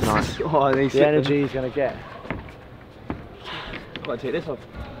off this tonight. The energy he's going to get. I've got to take this off.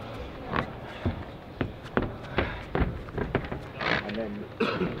 And then...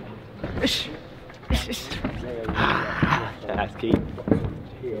 That's key.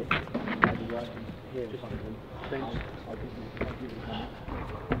 Here. Here.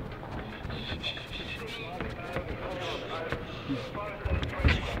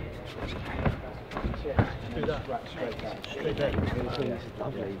 Do that. Straight there. This is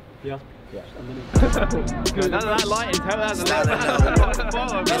lovely. Yeah. Yeah. None of that lighting, tell that the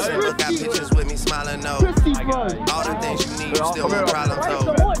Look, got pictures with me smiling, no. All the things you need, you still want problems,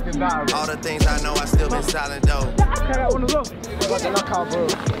 though. All the things I know, I still been silent, though.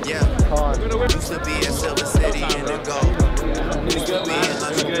 Yeah. Used to be in Silver City in the gold. Used to be in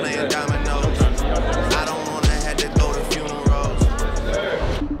London playing dominoes. I don't wanna have to go to funerals.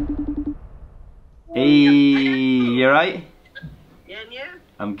 Hey, you alright? Yeah, and you?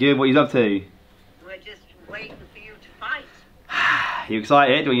 I'm good, what are you up to? We're just waiting for you to fight. You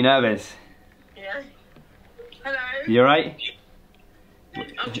excited or are you nervous? Yeah. Hello? You alright?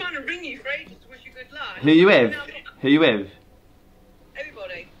 I'm trying to ring you for ages to wish you good luck. Who you with? Who you with?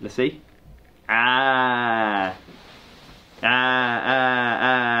 Everybody. Let's see. Ah.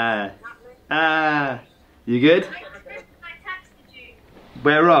 You good?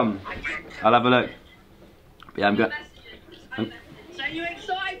 Where I'll have a look. Yeah, I'm good. So you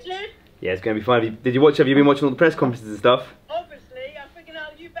excited? Yeah, it's going to be fun. Did you watch? Have you been watching all the press conferences and stuff? Obviously, I'm thinking,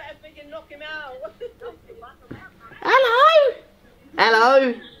 oh, you better freaking knock him out. Hello.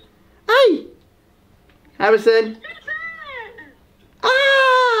 Hello. Hey. Harrison. Ah,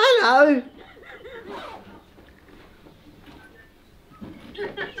 hello.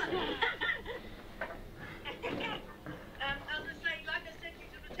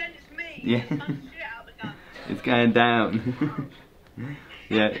 Yeah. It's going down.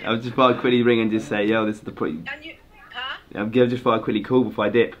 Yeah, I just thought I'd quickly ring and just say, yo, this is the point. And you, huh? I just thought I'd quickly call before I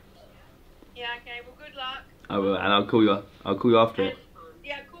dip. Yeah, okay, well, good luck. I will, and I'll call you. I'll call you after it.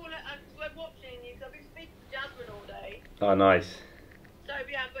 Yeah, call it, we're watching you, because I've been speaking to Jasmine all day. Oh, nice. So,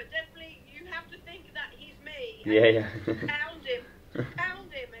 yeah, but definitely, you have to think that he's me. Yeah, yeah. Pound him,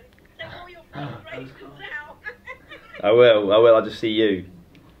 and take all your frustrations out. I will, I'll just see you.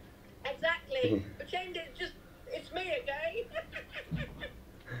 Exactly. Pretend it's me, okay?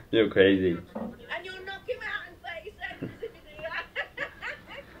 You're crazy. And you'll knock him out in 30 seconds if you do that.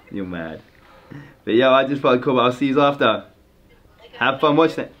 You're mad. But yo, I just thought I'd call, but I'll see you after. Okay, have fun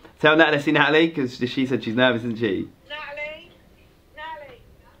watching it. Tell Natalie to see Natalie, because she said she's nervous, isn't she? Natalie,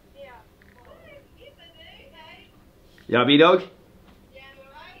 yeah. Yeah, B-Dog? Yeah,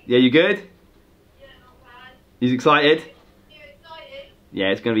 alright? Yeah, you good? Yeah, not bad. You excited? You excited?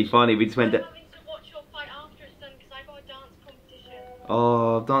 Yeah, it's going to be funny. We just went... I'm having to watch your fight after us then, because I got a dance competition.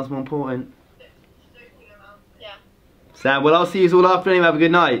 Oh, dance more important. Yeah. Sam, well, I'll see you all after anyway. Have a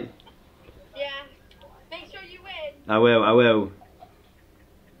good night. Yeah. Make sure you win. I will.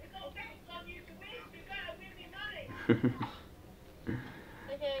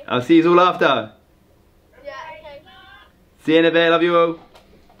 Okay. I'll see you all after. Yeah, okay. See you in a bit. Love you all.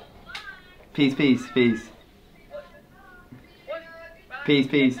 Peace. Peace.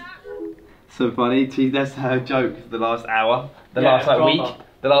 So funny. Geez, that's her joke for the last hour. The last week.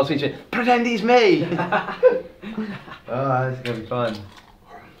 The last week. Pretend it's me. Oh, this is gonna be fun.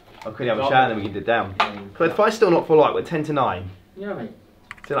 I'll quickly have a chat and then we can get down. But if I still not for like, we're 10 to 9. Yeah, mate.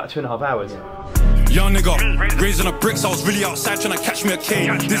 So like 2.5 hours. Young nigga, raising the bricks, I was really outside trying to catch me a K.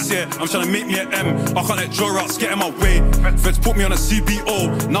 This year, I'm trying to make me an M. I can't let draw outs get in my way. Feds put me on a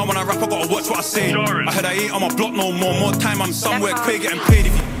CBO. Now when I rap, I gotta watch what I say. I heard I ain't on my block no more. More time, I'm somewhere quick getting paid.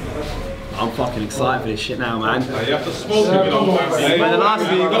 If you I'm fucking excited for this shit now, man. You have to smoke it, you know.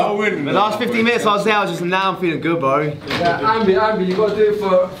 The last 15 minutes I was there, I was just, now I'm feeling good, bro. Yeah, Ambi, you gotta do it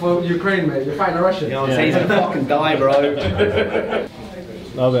for Ukraine, mate. You're fighting a Russian. You know what I'm saying? He's gonna fucking die, bro.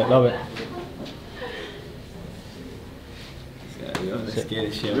 Love it. Let's get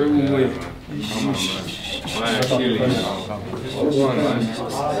this shit. I'm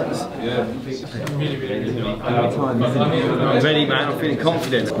ready, man. I'm feeling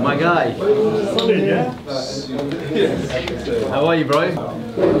confident. My guy. How are you, bro?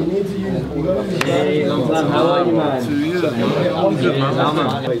 Hey, long time. How are you, man? 2 years. I'm good,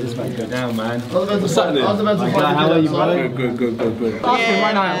 man. Wait, this might go down, man. How's Saturday? How are you, bro? Good.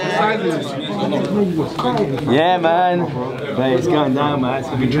 Yeah, man. Mate, it's going down, man. It's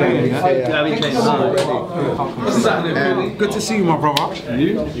gonna be training. Good to see you, my brother.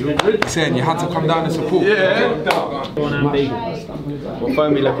 You good? Saying you had to come down and support. Yeah. Go on, Ambi. What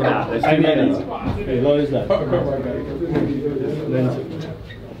phone are we looking at? There's too many. What is that?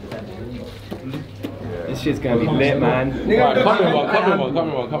 This shit's gonna be lit, man. Come in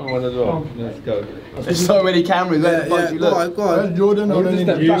one as well. Let's go. There's so many cameras. Where the fuck you look? Go on. Jordan, over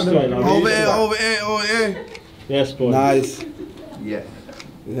here. Yes, boy. Nice. Yeah.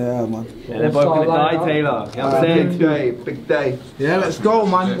 Yeah, man. Yeah, they're both gonna die, Taylor. You know what I'm saying? Big day, big day. Yeah, let's go,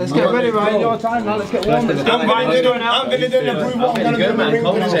 man. Let's get ready, right? Your time now. Let's get warm. I'm gonna do the prove what I'm gonna do. Man,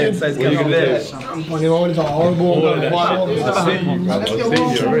 confident. So it's gonna be lit. I'm funny. It's a horrible. Let's get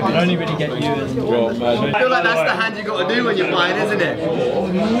warm. I only really get you as well. I feel like that's the hand you got to do when you're flying, isn't it?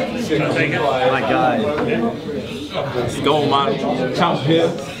 My guy. Let's go, man. Champ here.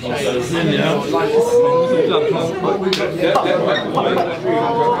 I'm saying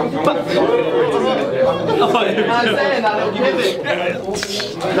that little pivot.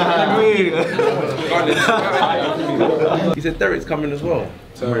 He said Derek's coming as well.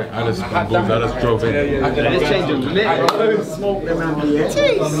 Sorry, I just drove in. Let's change him lit, bro. Smoke them out.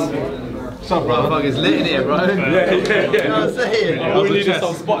 What's up, bro? Motherfucker's lit in here, bro. Yeah. You know what I'm saying? All we need is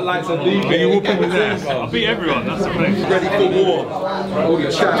some spotlights and DV. You walk in with that. I beat everyone, that's the thing. Ready for war. All your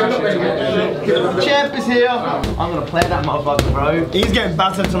The champ is here. I'm gonna play that motherfucker, bro. He's getting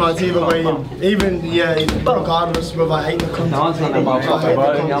battered tonight either way. Regardless, bro. I hate the content. Dance on that motherfucker,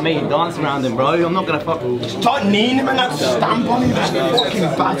 bro. You know what I mean? Dance around him, bro. I'm not gonna fuck. Start kneeing him and that stamp on him, just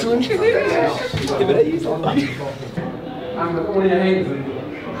fucking batter him.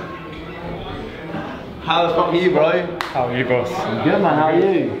 How the fuck are you, bro? How are you, boss? I'm good, man. How are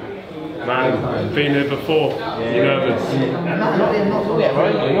you? Man, been here before. You nervous? Not yet, bro.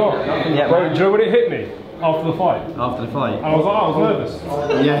 You're not? Yeah, bro, do you know when it hit me? After the fight? After the fight? I was nervous.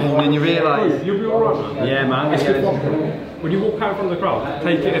 Yeah, and then you realise. You'll be alright, man. Yeah, man. When you walk out from the crowd,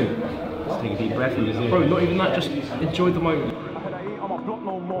 take it in. Just take a deep breath and just Bro, not even that, just enjoy the moment.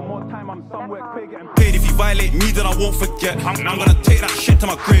 Paid. If you violate me, then I won't forget. I'm gonna take that shit to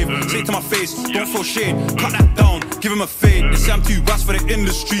my grave. Say it to my face, don't throw shade. Cut that down, give him a fade. They say I'm too rash for the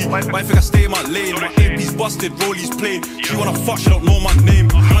industry, but I think I stay in my lane. My AP's busted, Rollies played. She wanna fuck, she don't know my name.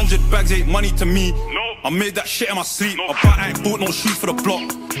 100 bags ain't money to me. I made that shit in my sleep. I ain't bought no shoes for the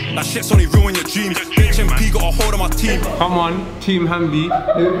block. That shit's only ruin your dreams. HMP got a hold of my team. Come on, Team Hanby.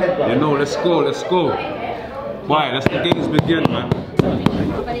 You know, let's go, let's go. Why? Let's the games begin, man.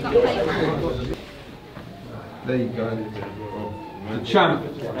 There you go. The champ.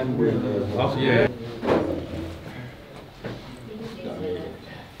 Yeah.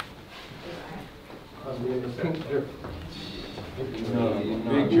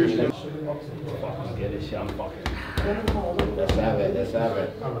 Big drip. Get this shit, I'm fucking. Let's have it, let's have it.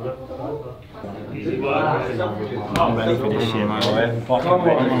 I'm ready for this shit, man. Come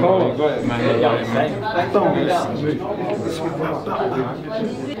on, you got it, man.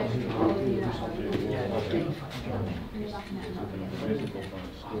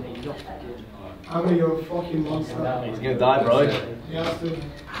 I mean, you're a fucking monster. He's gonna die, bro.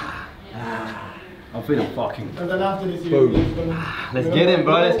 I'm feeling fucking. And then after this, Let's get him,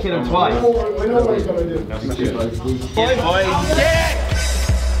 bro. Let's kill him twice. We know what he's gonna do. Let's get it, boys. Yeah, boys.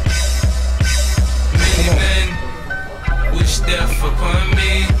 Many men wish death upon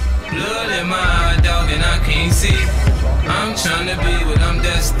me. Blood in my eye, dog, and I can't see. I'm trying to be what I'm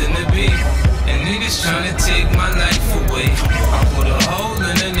destined to be. And niggas trying to take my life away. I put a hole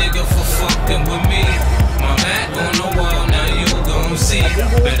in a nigga for fucking with me. My back on the wall, now you gon' see.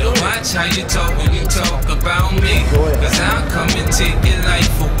 Better watch how you talk when you talk about me. Cause I'll come and take your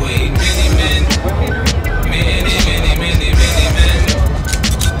life away. Many men, many men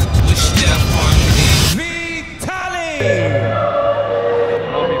wish death on me. VITALY!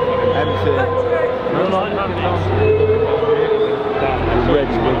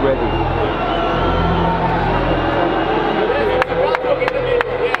 We're ready.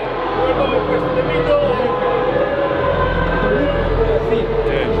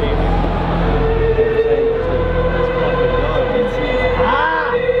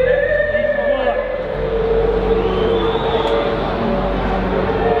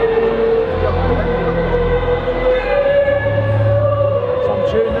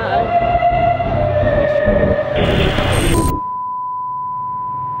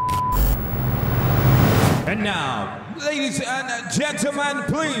 And now, ladies and gentlemen,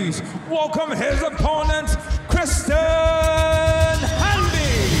 please welcome his opponent, KRISTEN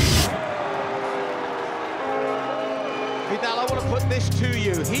Hanby. Vidal, I want to put this to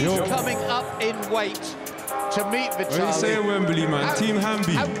you. He's coming up in weight to meet Vitali. What are you saying, Wembley, man? Team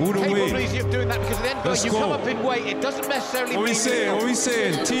Hanby, all the way. How is he of doing that? Because at the end of the day, you come up in weight, it doesn't necessarily mean... What are we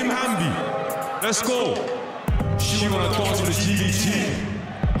saying? Team Hanby, let's go. She wanna dance with the GVT.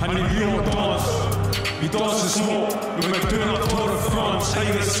 And if you don't dance, you dance to smoke. We're doing our Tour de France. How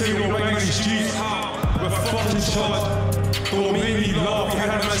you gonna say we're banging these streets? We're fucking charged. Don't make me laugh. You had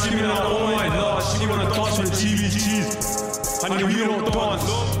man screaming out all my love. She wanna dance with the GVTs. And if you don't dance,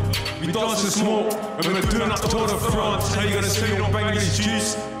 we dance to smoke. And we're doing our Tour de France. How you gonna say we're banging these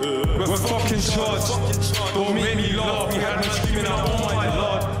streets? We're fucking charged. Don't make me laugh. You had man screaming out all my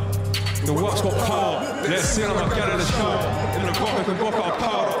love. The work's got power. Let's see how I get in the shower. In the bucket and bucket of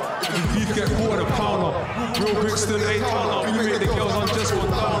powder. If the beef get caught in a pounder. Real Brixton 8 pounder. We make the girls on just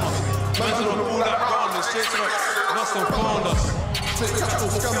one downer. Man's on all that round and straight to the nuts and pound us.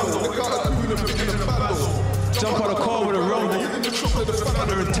 Jump out of the car with a rumble.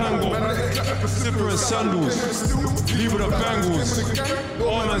 They're in tangle. Zipper and sandals. Leave with the bangles.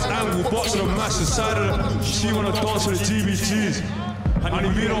 All man's angle. Box of the mash. The side of the. She wanna dance with the GBTs. And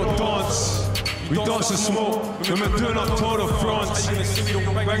if we don't dance, we dance to smoke. When we're doing our Tour de France, banging the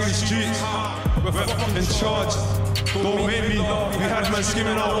streets, we're in charge. Don't make me laugh. We had man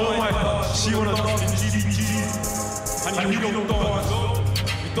skimming out all my heart. She wanna dance in GDG. And we don't dance.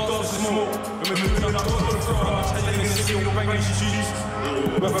 We dance to smoke. And we're moving up to the front. And then it's still banging streets.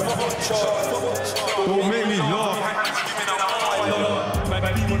 We're fuck charged. Don't make me laugh. My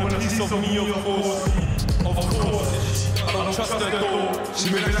baby want a piece of me, of course. Of course. I don't trust her though. She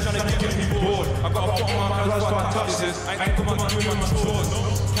may be trying to get me bored. I got a fuck my class for touches. I ain't come on doing my chores.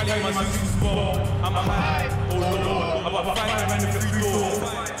 Carry my youth ball. I'm high. Oh Lord. I'm about 5 man in the free door.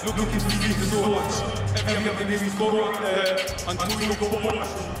 Looking to see the swords. Every other day we go up there. Until we go board.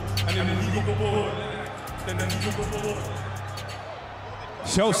 And then we go board. Then we go board.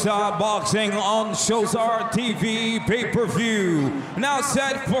 Showstar Boxing on Showstar TV pay-per-view. Now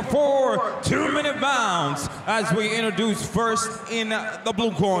set for 4 2-minute bounds as we introduce first in the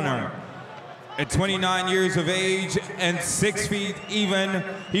blue corner. At 29 years of age and 6 feet even,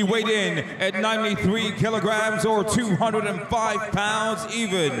 he weighed in at 93 kilograms or 205 pounds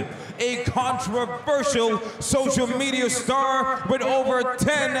even. A controversial social media star with over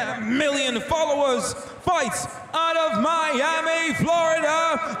 10 million followers, fights out of Miami,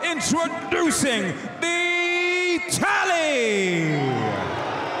 Florida, introducing VITALY.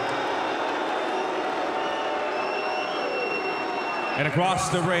 And across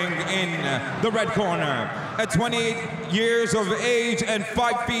the ring in the red corner, at 28 years of age and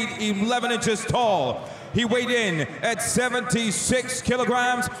 5 feet 11 inches tall, he weighed in at 76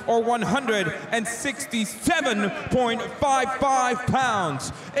 kilograms or 167.55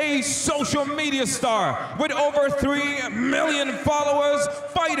 pounds. A social media star with over 3 million followers,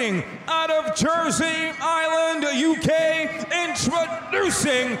 fighting out of Jersey Island, UK,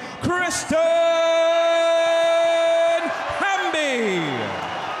 introducing KRISTEN Hanby.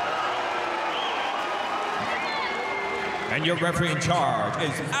 And your referee in charge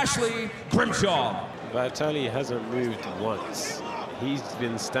is Ashley Grimshaw. VITALY hasn't moved once. He's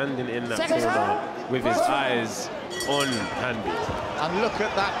been standing in that corner with his eyes on Hanby. And look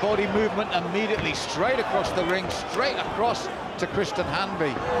at that body movement immediately, straight across the ring, straight across to KRISTEN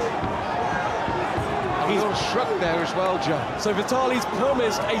Hanby. A little shrug there as well, Joe. So VITALY's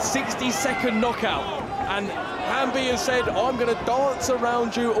promised a 60-second knockout, and Hanby has said, I'm going to dance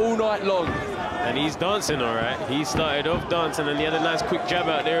around you all night long. And he's dancing, all right. He started off dancing, and he had a nice quick jab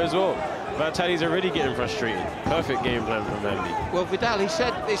out there as well. VITALY's already getting frustrated. Perfect game plan from Hanby. Well, Vidal, he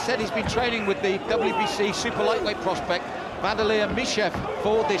said he's been training with the WBC super lightweight prospect Vladimir Mishev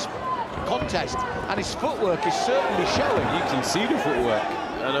for this contest, and his footwork is certainly showing. You can see the footwork,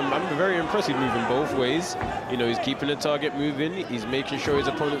 and I'm very impressed. He's moving both ways. You know, he's keeping the target moving. He's making sure his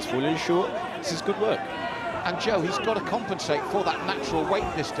opponent's falling short. This is good work. And Joe, he's got to compensate for that natural weight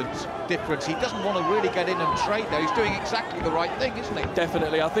distance difference. He doesn't want to really get in and trade there. He's doing exactly the right thing, isn't he?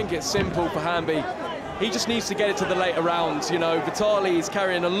 Definitely. I think it's simple for Hanby. He just needs to get it to the later rounds. You know, VITALY is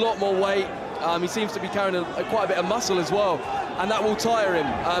carrying a lot more weight. He seems to be carrying quite a bit of muscle as well, and that will tire him,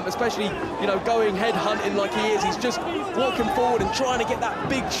 especially, you know, going head hunting like he is. He's just walking forward and trying to get that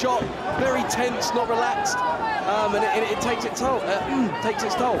big shot, very tense, not relaxed, and it takes its toll.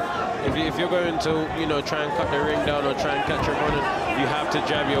 If you're going to, you know, try and cut the ring down or try and catch your opponent, you have to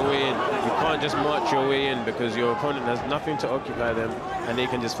jab your way in. You can't just march your way in, because your opponent has nothing to occupy them, and they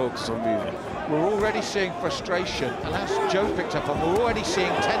can just focus on moving. We're already seeing frustration, and as Joe picked up on, we're already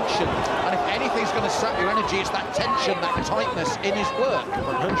seeing tension. And if anything's going to sap your energy, it's that tension, that tightness in his work.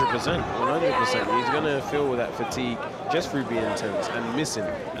 100%, 100%. He's going to feel that fatigue just through being tense and missing.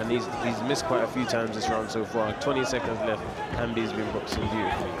 And he's missed quite a few times this round so far. 20 seconds left, Hanby's been boxing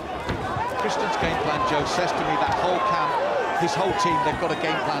beautifully. KRISTEN's game plan, Joe, says to me that whole camp, his whole team, they've got a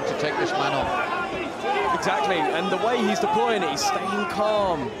game plan to take this man on. Exactly, and the way he's deploying it, he's staying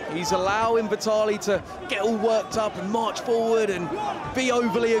calm. He's allowing VITALY to get all worked up and march forward and be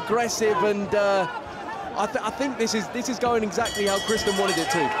overly aggressive, and I think this is going exactly how KRISTEN wanted it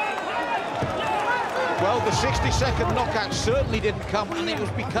to. Well, the 60-second knockout certainly didn't come, and it was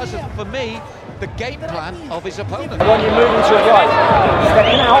because of, for me, the game plan of his opponent. When you're moving to the right,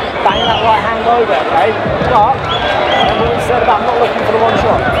 stepping out, bang that right hand over, okay? But remember what we said about not looking for the one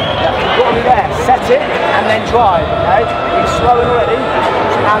shot. You've got to be there, set it, and then drive, okay? He's slowing already,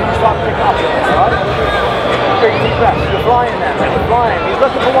 so now you start to pick up, right? Big deep breath, you're flying there, you're flying. He's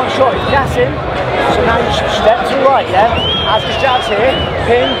looking for one shot, he's gassing, so now you step to the right, yeah? As his jab's here,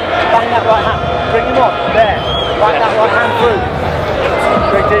 pin, bang that right hand, bring him on, there, bang that right hand through.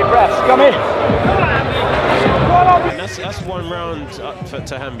 Big deep breaths, come in. And that's That's one round up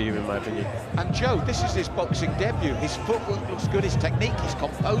to Hanby, in my opinion. And Joe, this is his boxing debut. His footwork looks good, his technique, his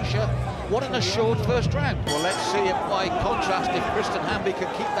composure. What an assured first round. Well, let's see if, by contrast, if KRISTEN Hanby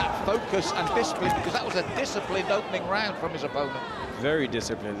can keep that focus and discipline, because that was a disciplined opening round from his opponent. Very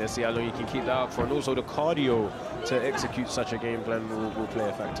disciplined. Let's see how long you can keep that up for, and also the cardio to execute such a game plan will play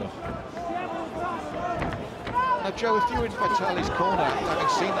a factor. Now, Joe, if you were in Vitaly's corner, having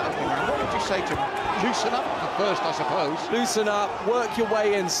seen that opening round, what would you say to him? Loosen up at first, I suppose. Loosen up, work your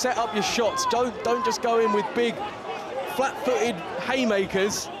way in, set up your shots. Don't just go in with big, flat-footed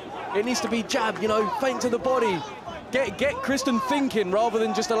haymakers. It needs to be jab, you know, feint to the body. Get KRISTEN thinking rather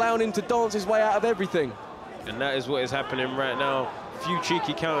than just allowing him to dance his way out of everything. And that is what is happening right now. Few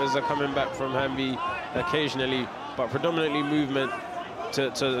cheeky counters are coming back from Hanby occasionally, but predominantly movement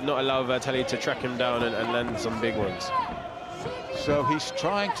to not allow Vitaly to track him down and land some big ones. So he's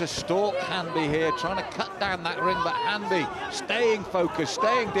trying to stalk Hanby here, trying to cut down that ring, but Hanby staying focused,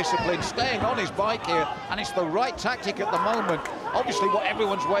 staying disciplined, staying on his bike here, and it's the right tactic at the moment. Obviously, what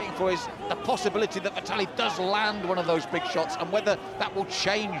everyone's waiting for is the possibility that Vitaly does land one of those big shots, and whether that will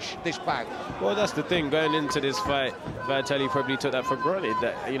change this bout. Well, that's the thing. Going into this fight, Vitaly probably took that for granted,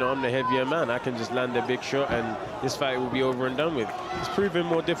 that, you know, I'm the heavier man. I can just land a big shot, and this fight will be over and done with. It's proven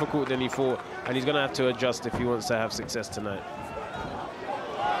more difficult than he thought, and he's going to have to adjust if he wants to have success tonight.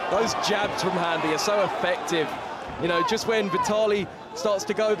 Those jabs from Hanby are so effective. You know, just when Vitaly starts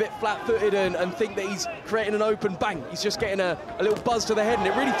to go a bit flat-footed and think that he's creating an open bang, he's just getting a little buzz to the head, and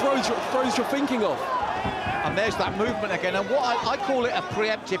it really throws your thinking off. And there's that movement again, and what I call it a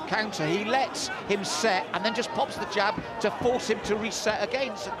preemptive counter. He lets him set and then just pops the jab to force him to reset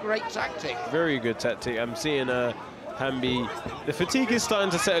again. It's a great tactic. Very good tactic. I'm seeing Hanby, the fatigue is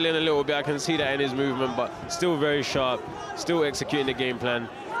starting to settle in a little bit. I can see that in his movement, but still very sharp, still executing the game plan,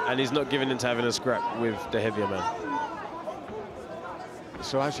 and he's not giving into having a scrap with the heavier man.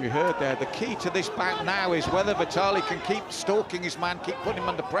 So as you heard there, the key to this bout now is whether Vitaly can keep stalking his man, keep putting him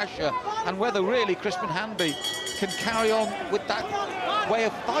under pressure, and whether really KRISTEN Hanby can carry on with that way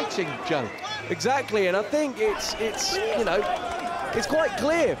of fighting, Joe. Exactly, and I think it's you know, it's quite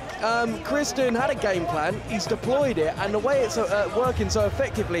clear. KRISTEN had a game plan, he's deployed it, and the way it's working so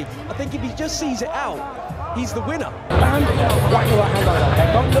effectively, I think if he just sees it out, he's the winner. Whack your right hand like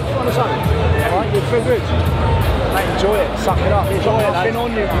that. Don't look on his own. All right, you're too good. Mate, enjoy it. Suck it up. He's got nothing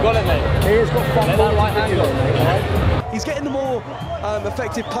on you. You got it, mate. He's got fun. That right hand on, mate. He's getting the more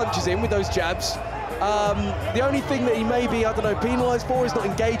effective punches in with those jabs. The only thing that he may be, I don't know, penalised for is not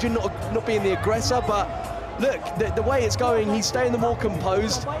engaging, not being the aggressor, but look, the way it's going, he's staying the more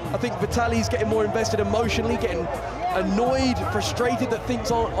composed. I think Vitaly's getting more invested emotionally, getting annoyed, frustrated that things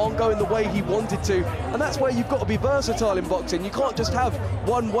aren't going the way he wanted to. And that's where you've got to be versatile in boxing. You can't just have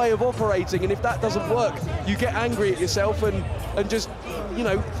one way of operating, and if that doesn't work, you get angry at yourself and just, you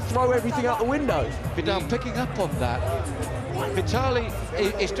know, throw everything out the window. Vidal, picking up on that, Vitaly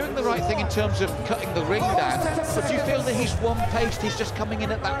is doing the right thing in terms of cutting the ring down, but do you feel that he's one-paced, he's just coming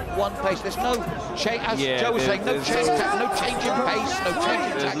in at that one pace? There's no change, as Joe was saying, no change in pace, no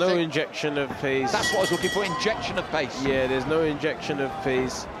change in There's no injection of pace. That's what I was looking for, injection of pace. Yeah, there's no injection of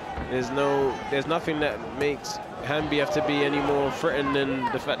pace. There's nothing that makes Hanby have to be any more threatened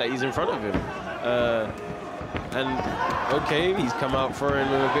than the fact that he's in front of him. And okay, he's come out throwing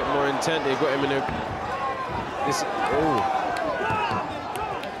with a bit more intent. They got him in a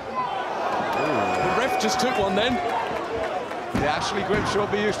The ref just took one then. Yeah, Ashley Grimshaw will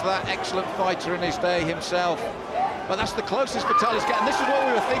be used to that. Excellent fighter in his day himself. But that's the closest Vitaly's getting. This is what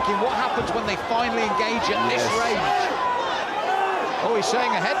we were thinking. What happens when they finally engage at this range? Oh, he's saying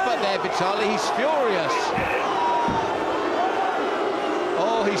a headbutt there, Vitaly. He's furious.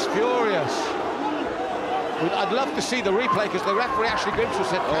 Oh, he's furious. I'd love to see the replay, because the referee, Ashley Grimshaw,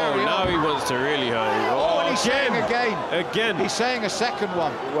 said carry on. Now he wants to really hurt him. Oh, and he's saying again. Again. He's saying a second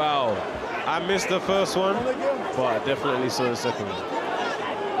one. Wow. I missed the first one, but I definitely saw the second one.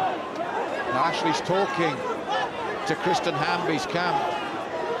 Now Ashley's talking to KRISTEN Hanby's camp.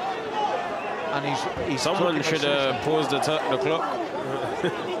 And he's Someone should pause the clock.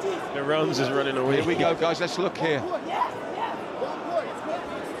 The rounds is running away. Here we go, guys. Let's look here.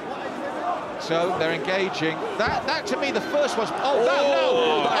 So they're engaging. That to me, the first was. Oh,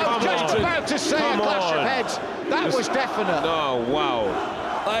 no! I was just about to say a clash of heads. That was definite. No, wow.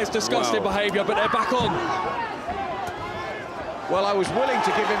 That is disgusting behaviour, but they're back on. Well, I was willing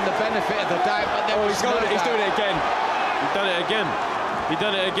to give him the benefit of the doubt, but he's doing it again. He's done it again. He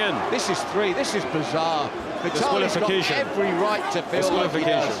done it again. This is three. This is bizarre. Vitali's got every right to feel like he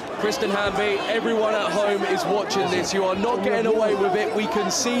does. KRISTEN Hanby, everyone at home is watching this. You are not getting away with it. We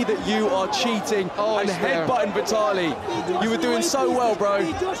can see that you are cheating and headbutting Vitali. You were doing so well, bro.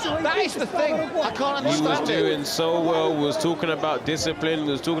 That is the thing. I can't understand He was doing so well. We was talking about discipline.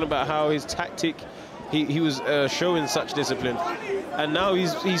 We was talking about how his tactic, he was showing such discipline. And now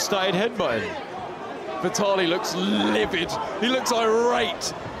he started headbutting. Vitali looks livid. He looks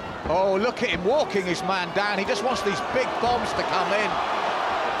irate. Oh, look at him walking his man down. He just wants these big bombs to come in.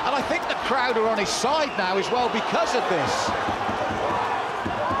 And I think the crowd are on his side now as well because of this.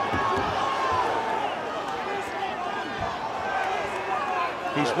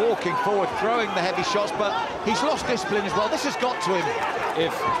 He's walking forward, throwing the heavy shots, but he's lost discipline as well. This has got to him.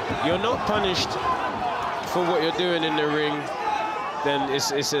 If you're not punished for what you're doing in the ring, then it's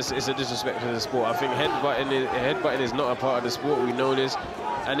a disrespect to the sport. I think headbutting is not a part of the sport. We know this.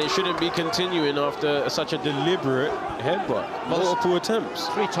 And it shouldn't be continuing after such a deliberate headbutt. Multiple attempts.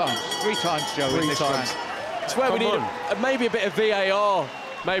 Three times, Joe, in this round. It's where we need maybe a bit of VAR.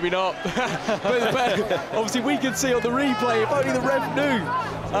 Maybe not. but obviously we can see on the replay, if only the ref knew.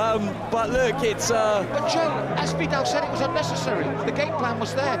 But look, it's... But Joe, as Vidal said, it was unnecessary. The game plan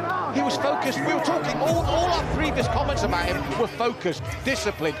was there. He was focused. We were talking, all our previous comments about him were focused,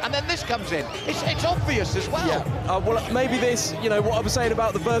 disciplined, and then this comes in. It's obvious as well. Yeah. Well, maybe this, you know, what I was saying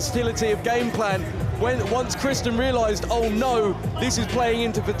about the versatility of game plan, once KRISTEN realised, oh no, this is playing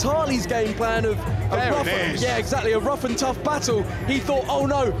into Vitali's game plan of a rough and tough battle, he thought, oh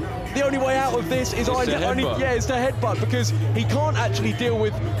no, the only way out of this is to headbutt, because he can't actually deal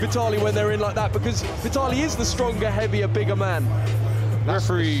with Vitali when they're in like that, because Vitali is the stronger, heavier, bigger man. The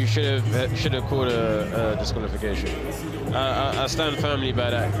referee should have called a disqualification. I stand firmly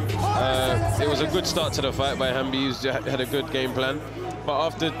by that. It was a good start to the fight by Hanby. He had a good game plan. But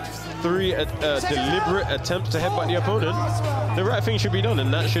after 3 deliberate attempts to headbutt the opponent, the right thing should be done,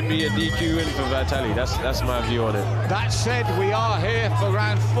 and that should be a DQ win for Vitali. That's my view on it. That said, we are here for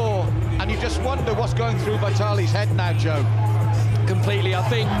round 4, and you just wonder what's going through Vitali's head now, Joe. Completely. I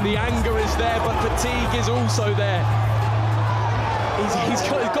think the anger is there, but fatigue is also there. He's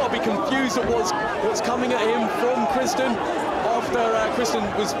got to be confused at what's coming at him from KRISTEN after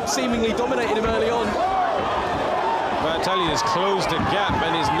KRISTEN was seemingly dominating him early on. Vitali has closed the gap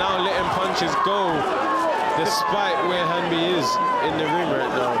and is now letting punches go, despite where Hanby is in the ring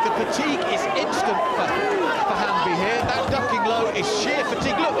right now. The fatigue is instant for Hanby here. That ducking low is sheer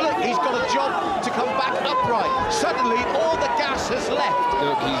fatigue. Look, he's got a job to come back upright. Suddenly, all the gas has left.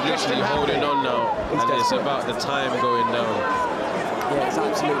 Look, he's literally holding on now, and it's about the time going down. Yeah, it's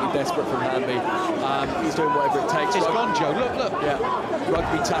absolutely desperate from Hanby. He's doing whatever it takes. It's gone, Joe. Look. Yeah,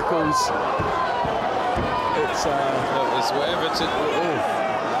 rugby tackles. It's whatever to...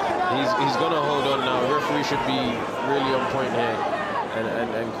 He's going to hold on now. Referee should be really on point here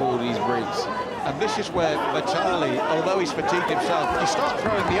and call these breaks. And this is where Vitali, although he's fatigued himself, you start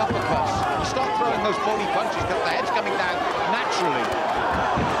throwing the uppercuts. You start throwing those body punches because the head's coming down naturally.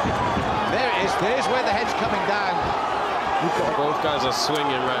 There it is. There's where the head's coming down. Both guys are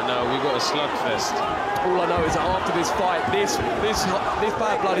swinging right now. We've got a slugfest. All I know is that after this fight, this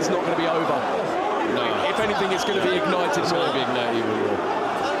bad blood is not going to be over. No. If anything, it's going to be ignited. It's going to be ignited even more.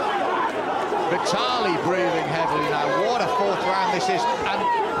 Vitali breathing heavily now. What a 4th round this is. And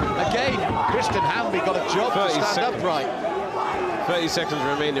again, KRISTEN Hanby got a job to stand upright. 30 seconds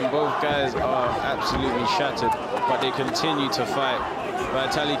remaining. Both guys are absolutely shattered, but they continue to fight.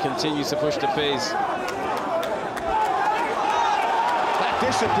 Vitali continues to push the pace. That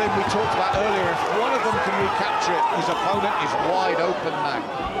discipline we talked about earlier, if one of them can recapture it, his opponent is wide open now.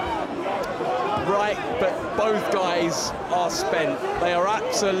 Right, but both guys are spent. They are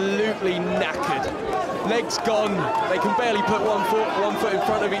absolutely knackered. Legs gone. They can barely put one foot in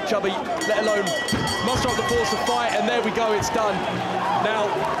front of each other, let alone muster up the force to fight, and there we go, it's done. Now,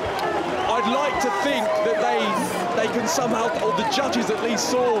 I'd like to think that they can somehow, or the judges at least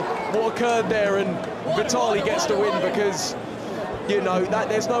saw what occurred there, and Vitali gets to win, because you know,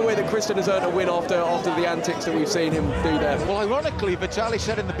 there's no way that KRISTEN has earned a win after the antics that we've seen him do there. Well, ironically, Vitali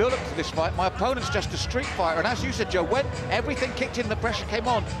said in the build-up to this fight, my opponent's just a street fighter. And as you said, Joe, when everything kicked in, the pressure came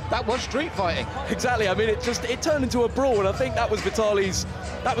on, that was street fighting. Exactly. I mean, it turned into a brawl, and I think that was Vitali's.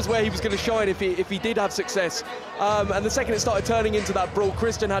 That was where he was going to shine if he did have success. And the second it started turning into that brawl,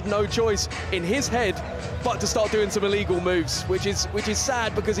 KRISTEN had no choice in his head but to start doing some illegal moves, which is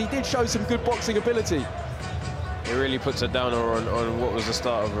sad because he did show some good boxing ability. it really puts a downer on what was the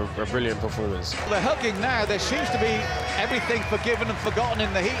start of a brilliant performance. They're hugging now. There seems to be everything forgiven and forgotten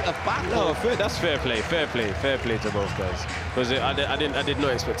in the heat of battle. No, that's fair play to both guys. Because I did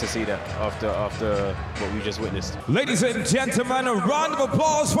not expect to see that after what we just witnessed. Ladies and gentlemen, a round of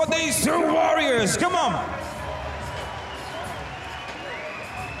applause for these two warriors. Come on.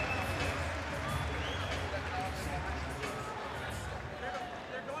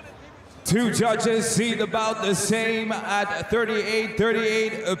 Two judges seat about the same at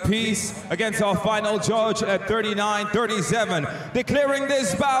 38-38 apiece against our final judge at 39-37, declaring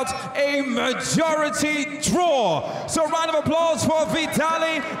this bout a majority draw. So round of applause for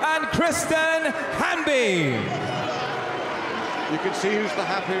VITALY and KRISTEN Hanby. You can see who's the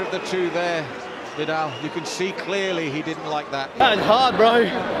happier of the two there, Vidal. You can see clearly he didn't like that. That was hard, bro.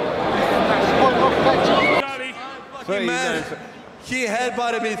 Fucking man. He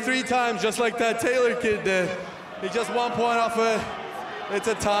headbutted me 3 times just like that Taylor kid did. He just 1 point off it. It's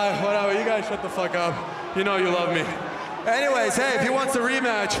a tie, whatever. You guys shut the fuck up. You know you love me. Anyways, hey, if he wants a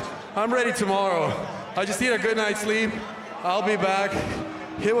rematch, I'm ready tomorrow. I just need a good night's sleep. I'll be back.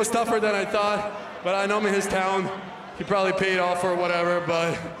 It was tougher than I thought, but I know I'm in his town. He probably paid off or whatever,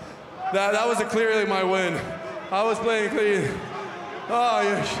 but that was clearly my win. I was playing clean. Oh,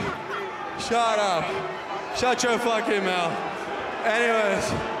 you shut up. Shut your fucking mouth. Anyways,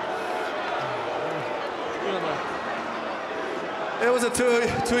 it was a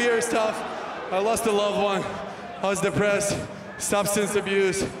 2 years tough. I lost a loved one. I was depressed, substance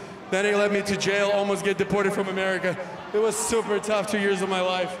abuse. Then it led me to jail, almost get deported from America. It was super tough 2 years of my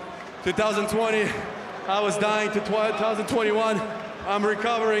life. 2020, I was dying. To 2021, I'm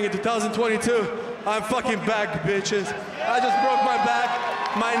recovering. In 2022, I'm fucking back, bitches. I just broke my back,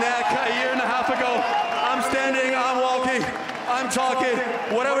 my neck a year and a half ago. I'm standing, I'm walking. I'm talking,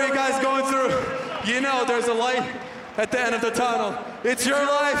 whatever you guys going through, you know there's a light at the end of the tunnel. It's your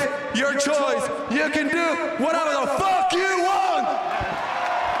life, your choice. You can do whatever the fuck you want.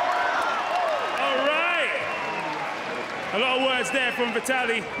 All right. A lot of words there from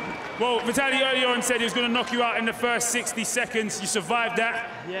VITALY. Well, VITALY earlier on said he was going to knock you out in the first 60 seconds. You survived that.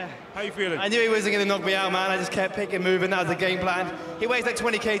 Yeah. How you feeling? I knew he wasn't going to knock me out, man. I just kept picking, moving. That was the game plan. He weighs like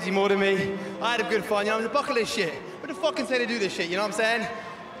 20 kg more than me. I had a good fun. You know, I'm the bucket list shit. What the fuck can say to do this shit, you know what I'm saying?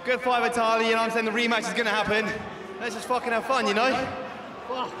 Good fight, VITALY, you know what I'm saying? The rematch is going to happen. Let's just fucking have fun, you know?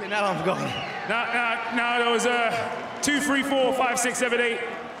 Fucking hell, I'm gone. Now there was 2, 3, 4, 5, 6, 7, 8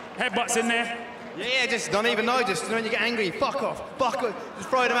 headbutts in there. Yeah, just don't even know. Just when you get angry, fuck off. Just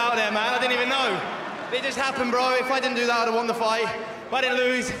throw them out there, man. I didn't even know. It just happened, bro. If I didn't do that, I'd have won the fight. But I didn't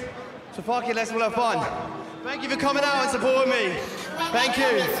lose. So fuck it, let's all have fun. Thank you for coming out and supporting me. Thank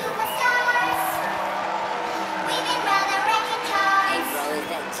you.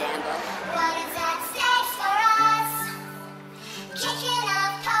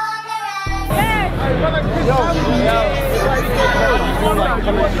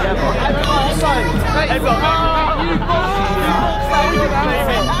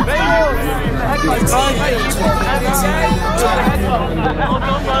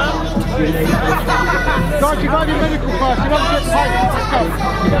 Guys, you got your medical first, you want to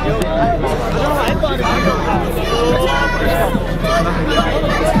get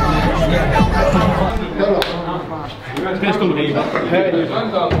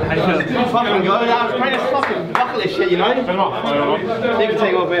Fucking go, I was playing this fucking bucket list shit, you know? You can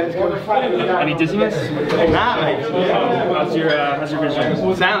take off it. Any dizziness? Nah, mate. How's your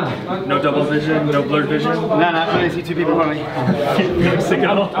vision? Sound. No double vision, no blurred vision? Nah, I can only see 2 people in front of me. No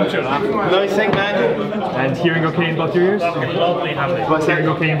signal? I'm sure not. No sync, man. And hearing okay in both your ears? Hearing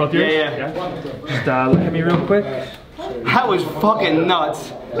okay in both your ears? Yeah. Just look at me real quick. That was fucking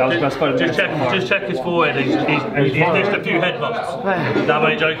nuts. That was the best part of the Just check his forehead. He's missed a few headbutts. That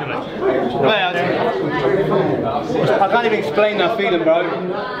ain't joking, mate. I can't even explain that feeling, bro.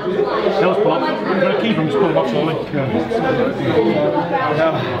 That was pull up. I'm going to keep him, just pull him up slowly.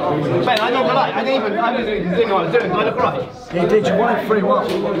 Man, I'm not gonna lie. I didn't know what I was doing. I look right. You did, you wanted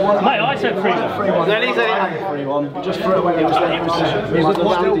 3-1. Mate, I said 3-1. Then he said 3-1. Just threw it away. It was the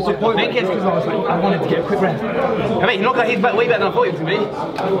I think it's because I wanted to get a quick rest. I mean, he's way better than I thought he was going to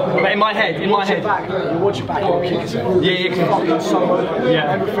be. But in my head, you watch it back, you'll kick yourself.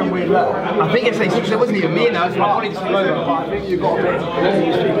 Yeah. Everything we learned. I think it wasn't even me now, so my body just flew over. But I think you got a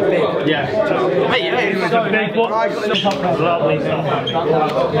bit. Yeah. Mate, It was a big one. Lovely stuff.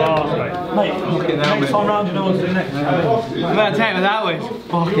 Mate, next time round, you know what to do next. I'm gonna tell you that was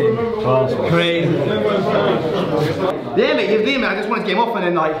fucking crazy. Yeah, mate, I just wanted to get him off and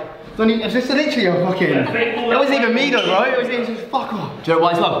then like, it's just literally a fucking, it wasn't even me though, bro, it was just fuck off. Do you know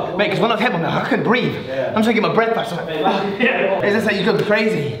why it's love? Mate, because when I was hit on that, I couldn't breathe. I'm trying to get my breath back, so it's just like you go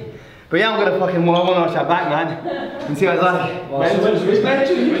crazy. But yeah, I'm gonna fucking watch that back, man, and see what it's like.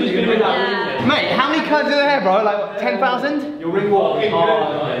 Mate, how many cards are there, bro? Like 10,000? Your ring walk. Mate, you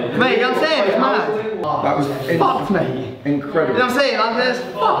know what I'm saying? It's mad. That was fucked, mate. Incredible. You know what I'm saying? I'm just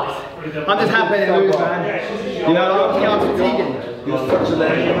fucked. I'm just happy to lose, man. You know, I'm fatiguing. You're such a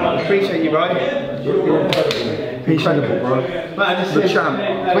legend. I appreciate you, bro. You're incredible, bro. Man, I just the champ.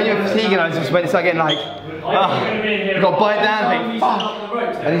 When you're fatiguing, I just went to start getting like, you got to bite down, think, fuck.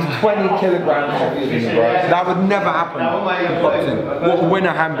 And he's 20 kilograms heavier than you, bro. That would never happen in boxing. What a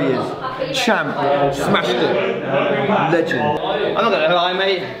winner Hamby is. Champ. Smashed it. Legend. I'm not gonna lie,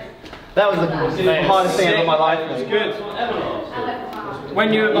 mate. That was the hardest thing of my life. It was good.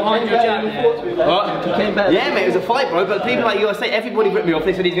 When you were behind your jab, yeah, mate, it was a fight, bro. But people like you, I say, everybody ripped me off.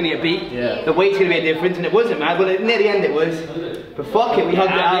 They said he's gonna get beat. Yeah. The weight's gonna be a difference, and it wasn't, man. Well, near the end it was. But fuck it, we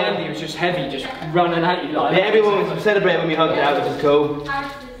hugged it out. At the end, he was just heavy, just running at you like. Yeah, everyone was celebrating when we hugged it out, which is cool.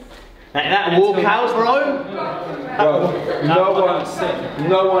 That walkout, bro. Bro, no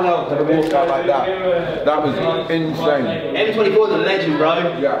one else had a walkout like that. That was insane. M24 is a legend,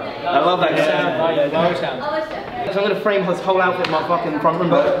 bro. Yeah. I love that guy. So I'm gonna frame his whole outfit in my fucking front room.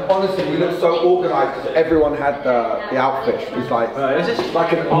 But honestly, we looked so organised because everyone had the outfit. It was like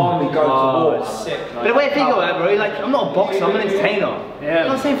like an army going to war. But the way I think of that, bro, like I'm not a boxer, I'm an entertainer. Yeah. You know what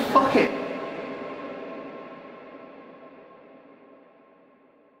I'm saying? Fuck it.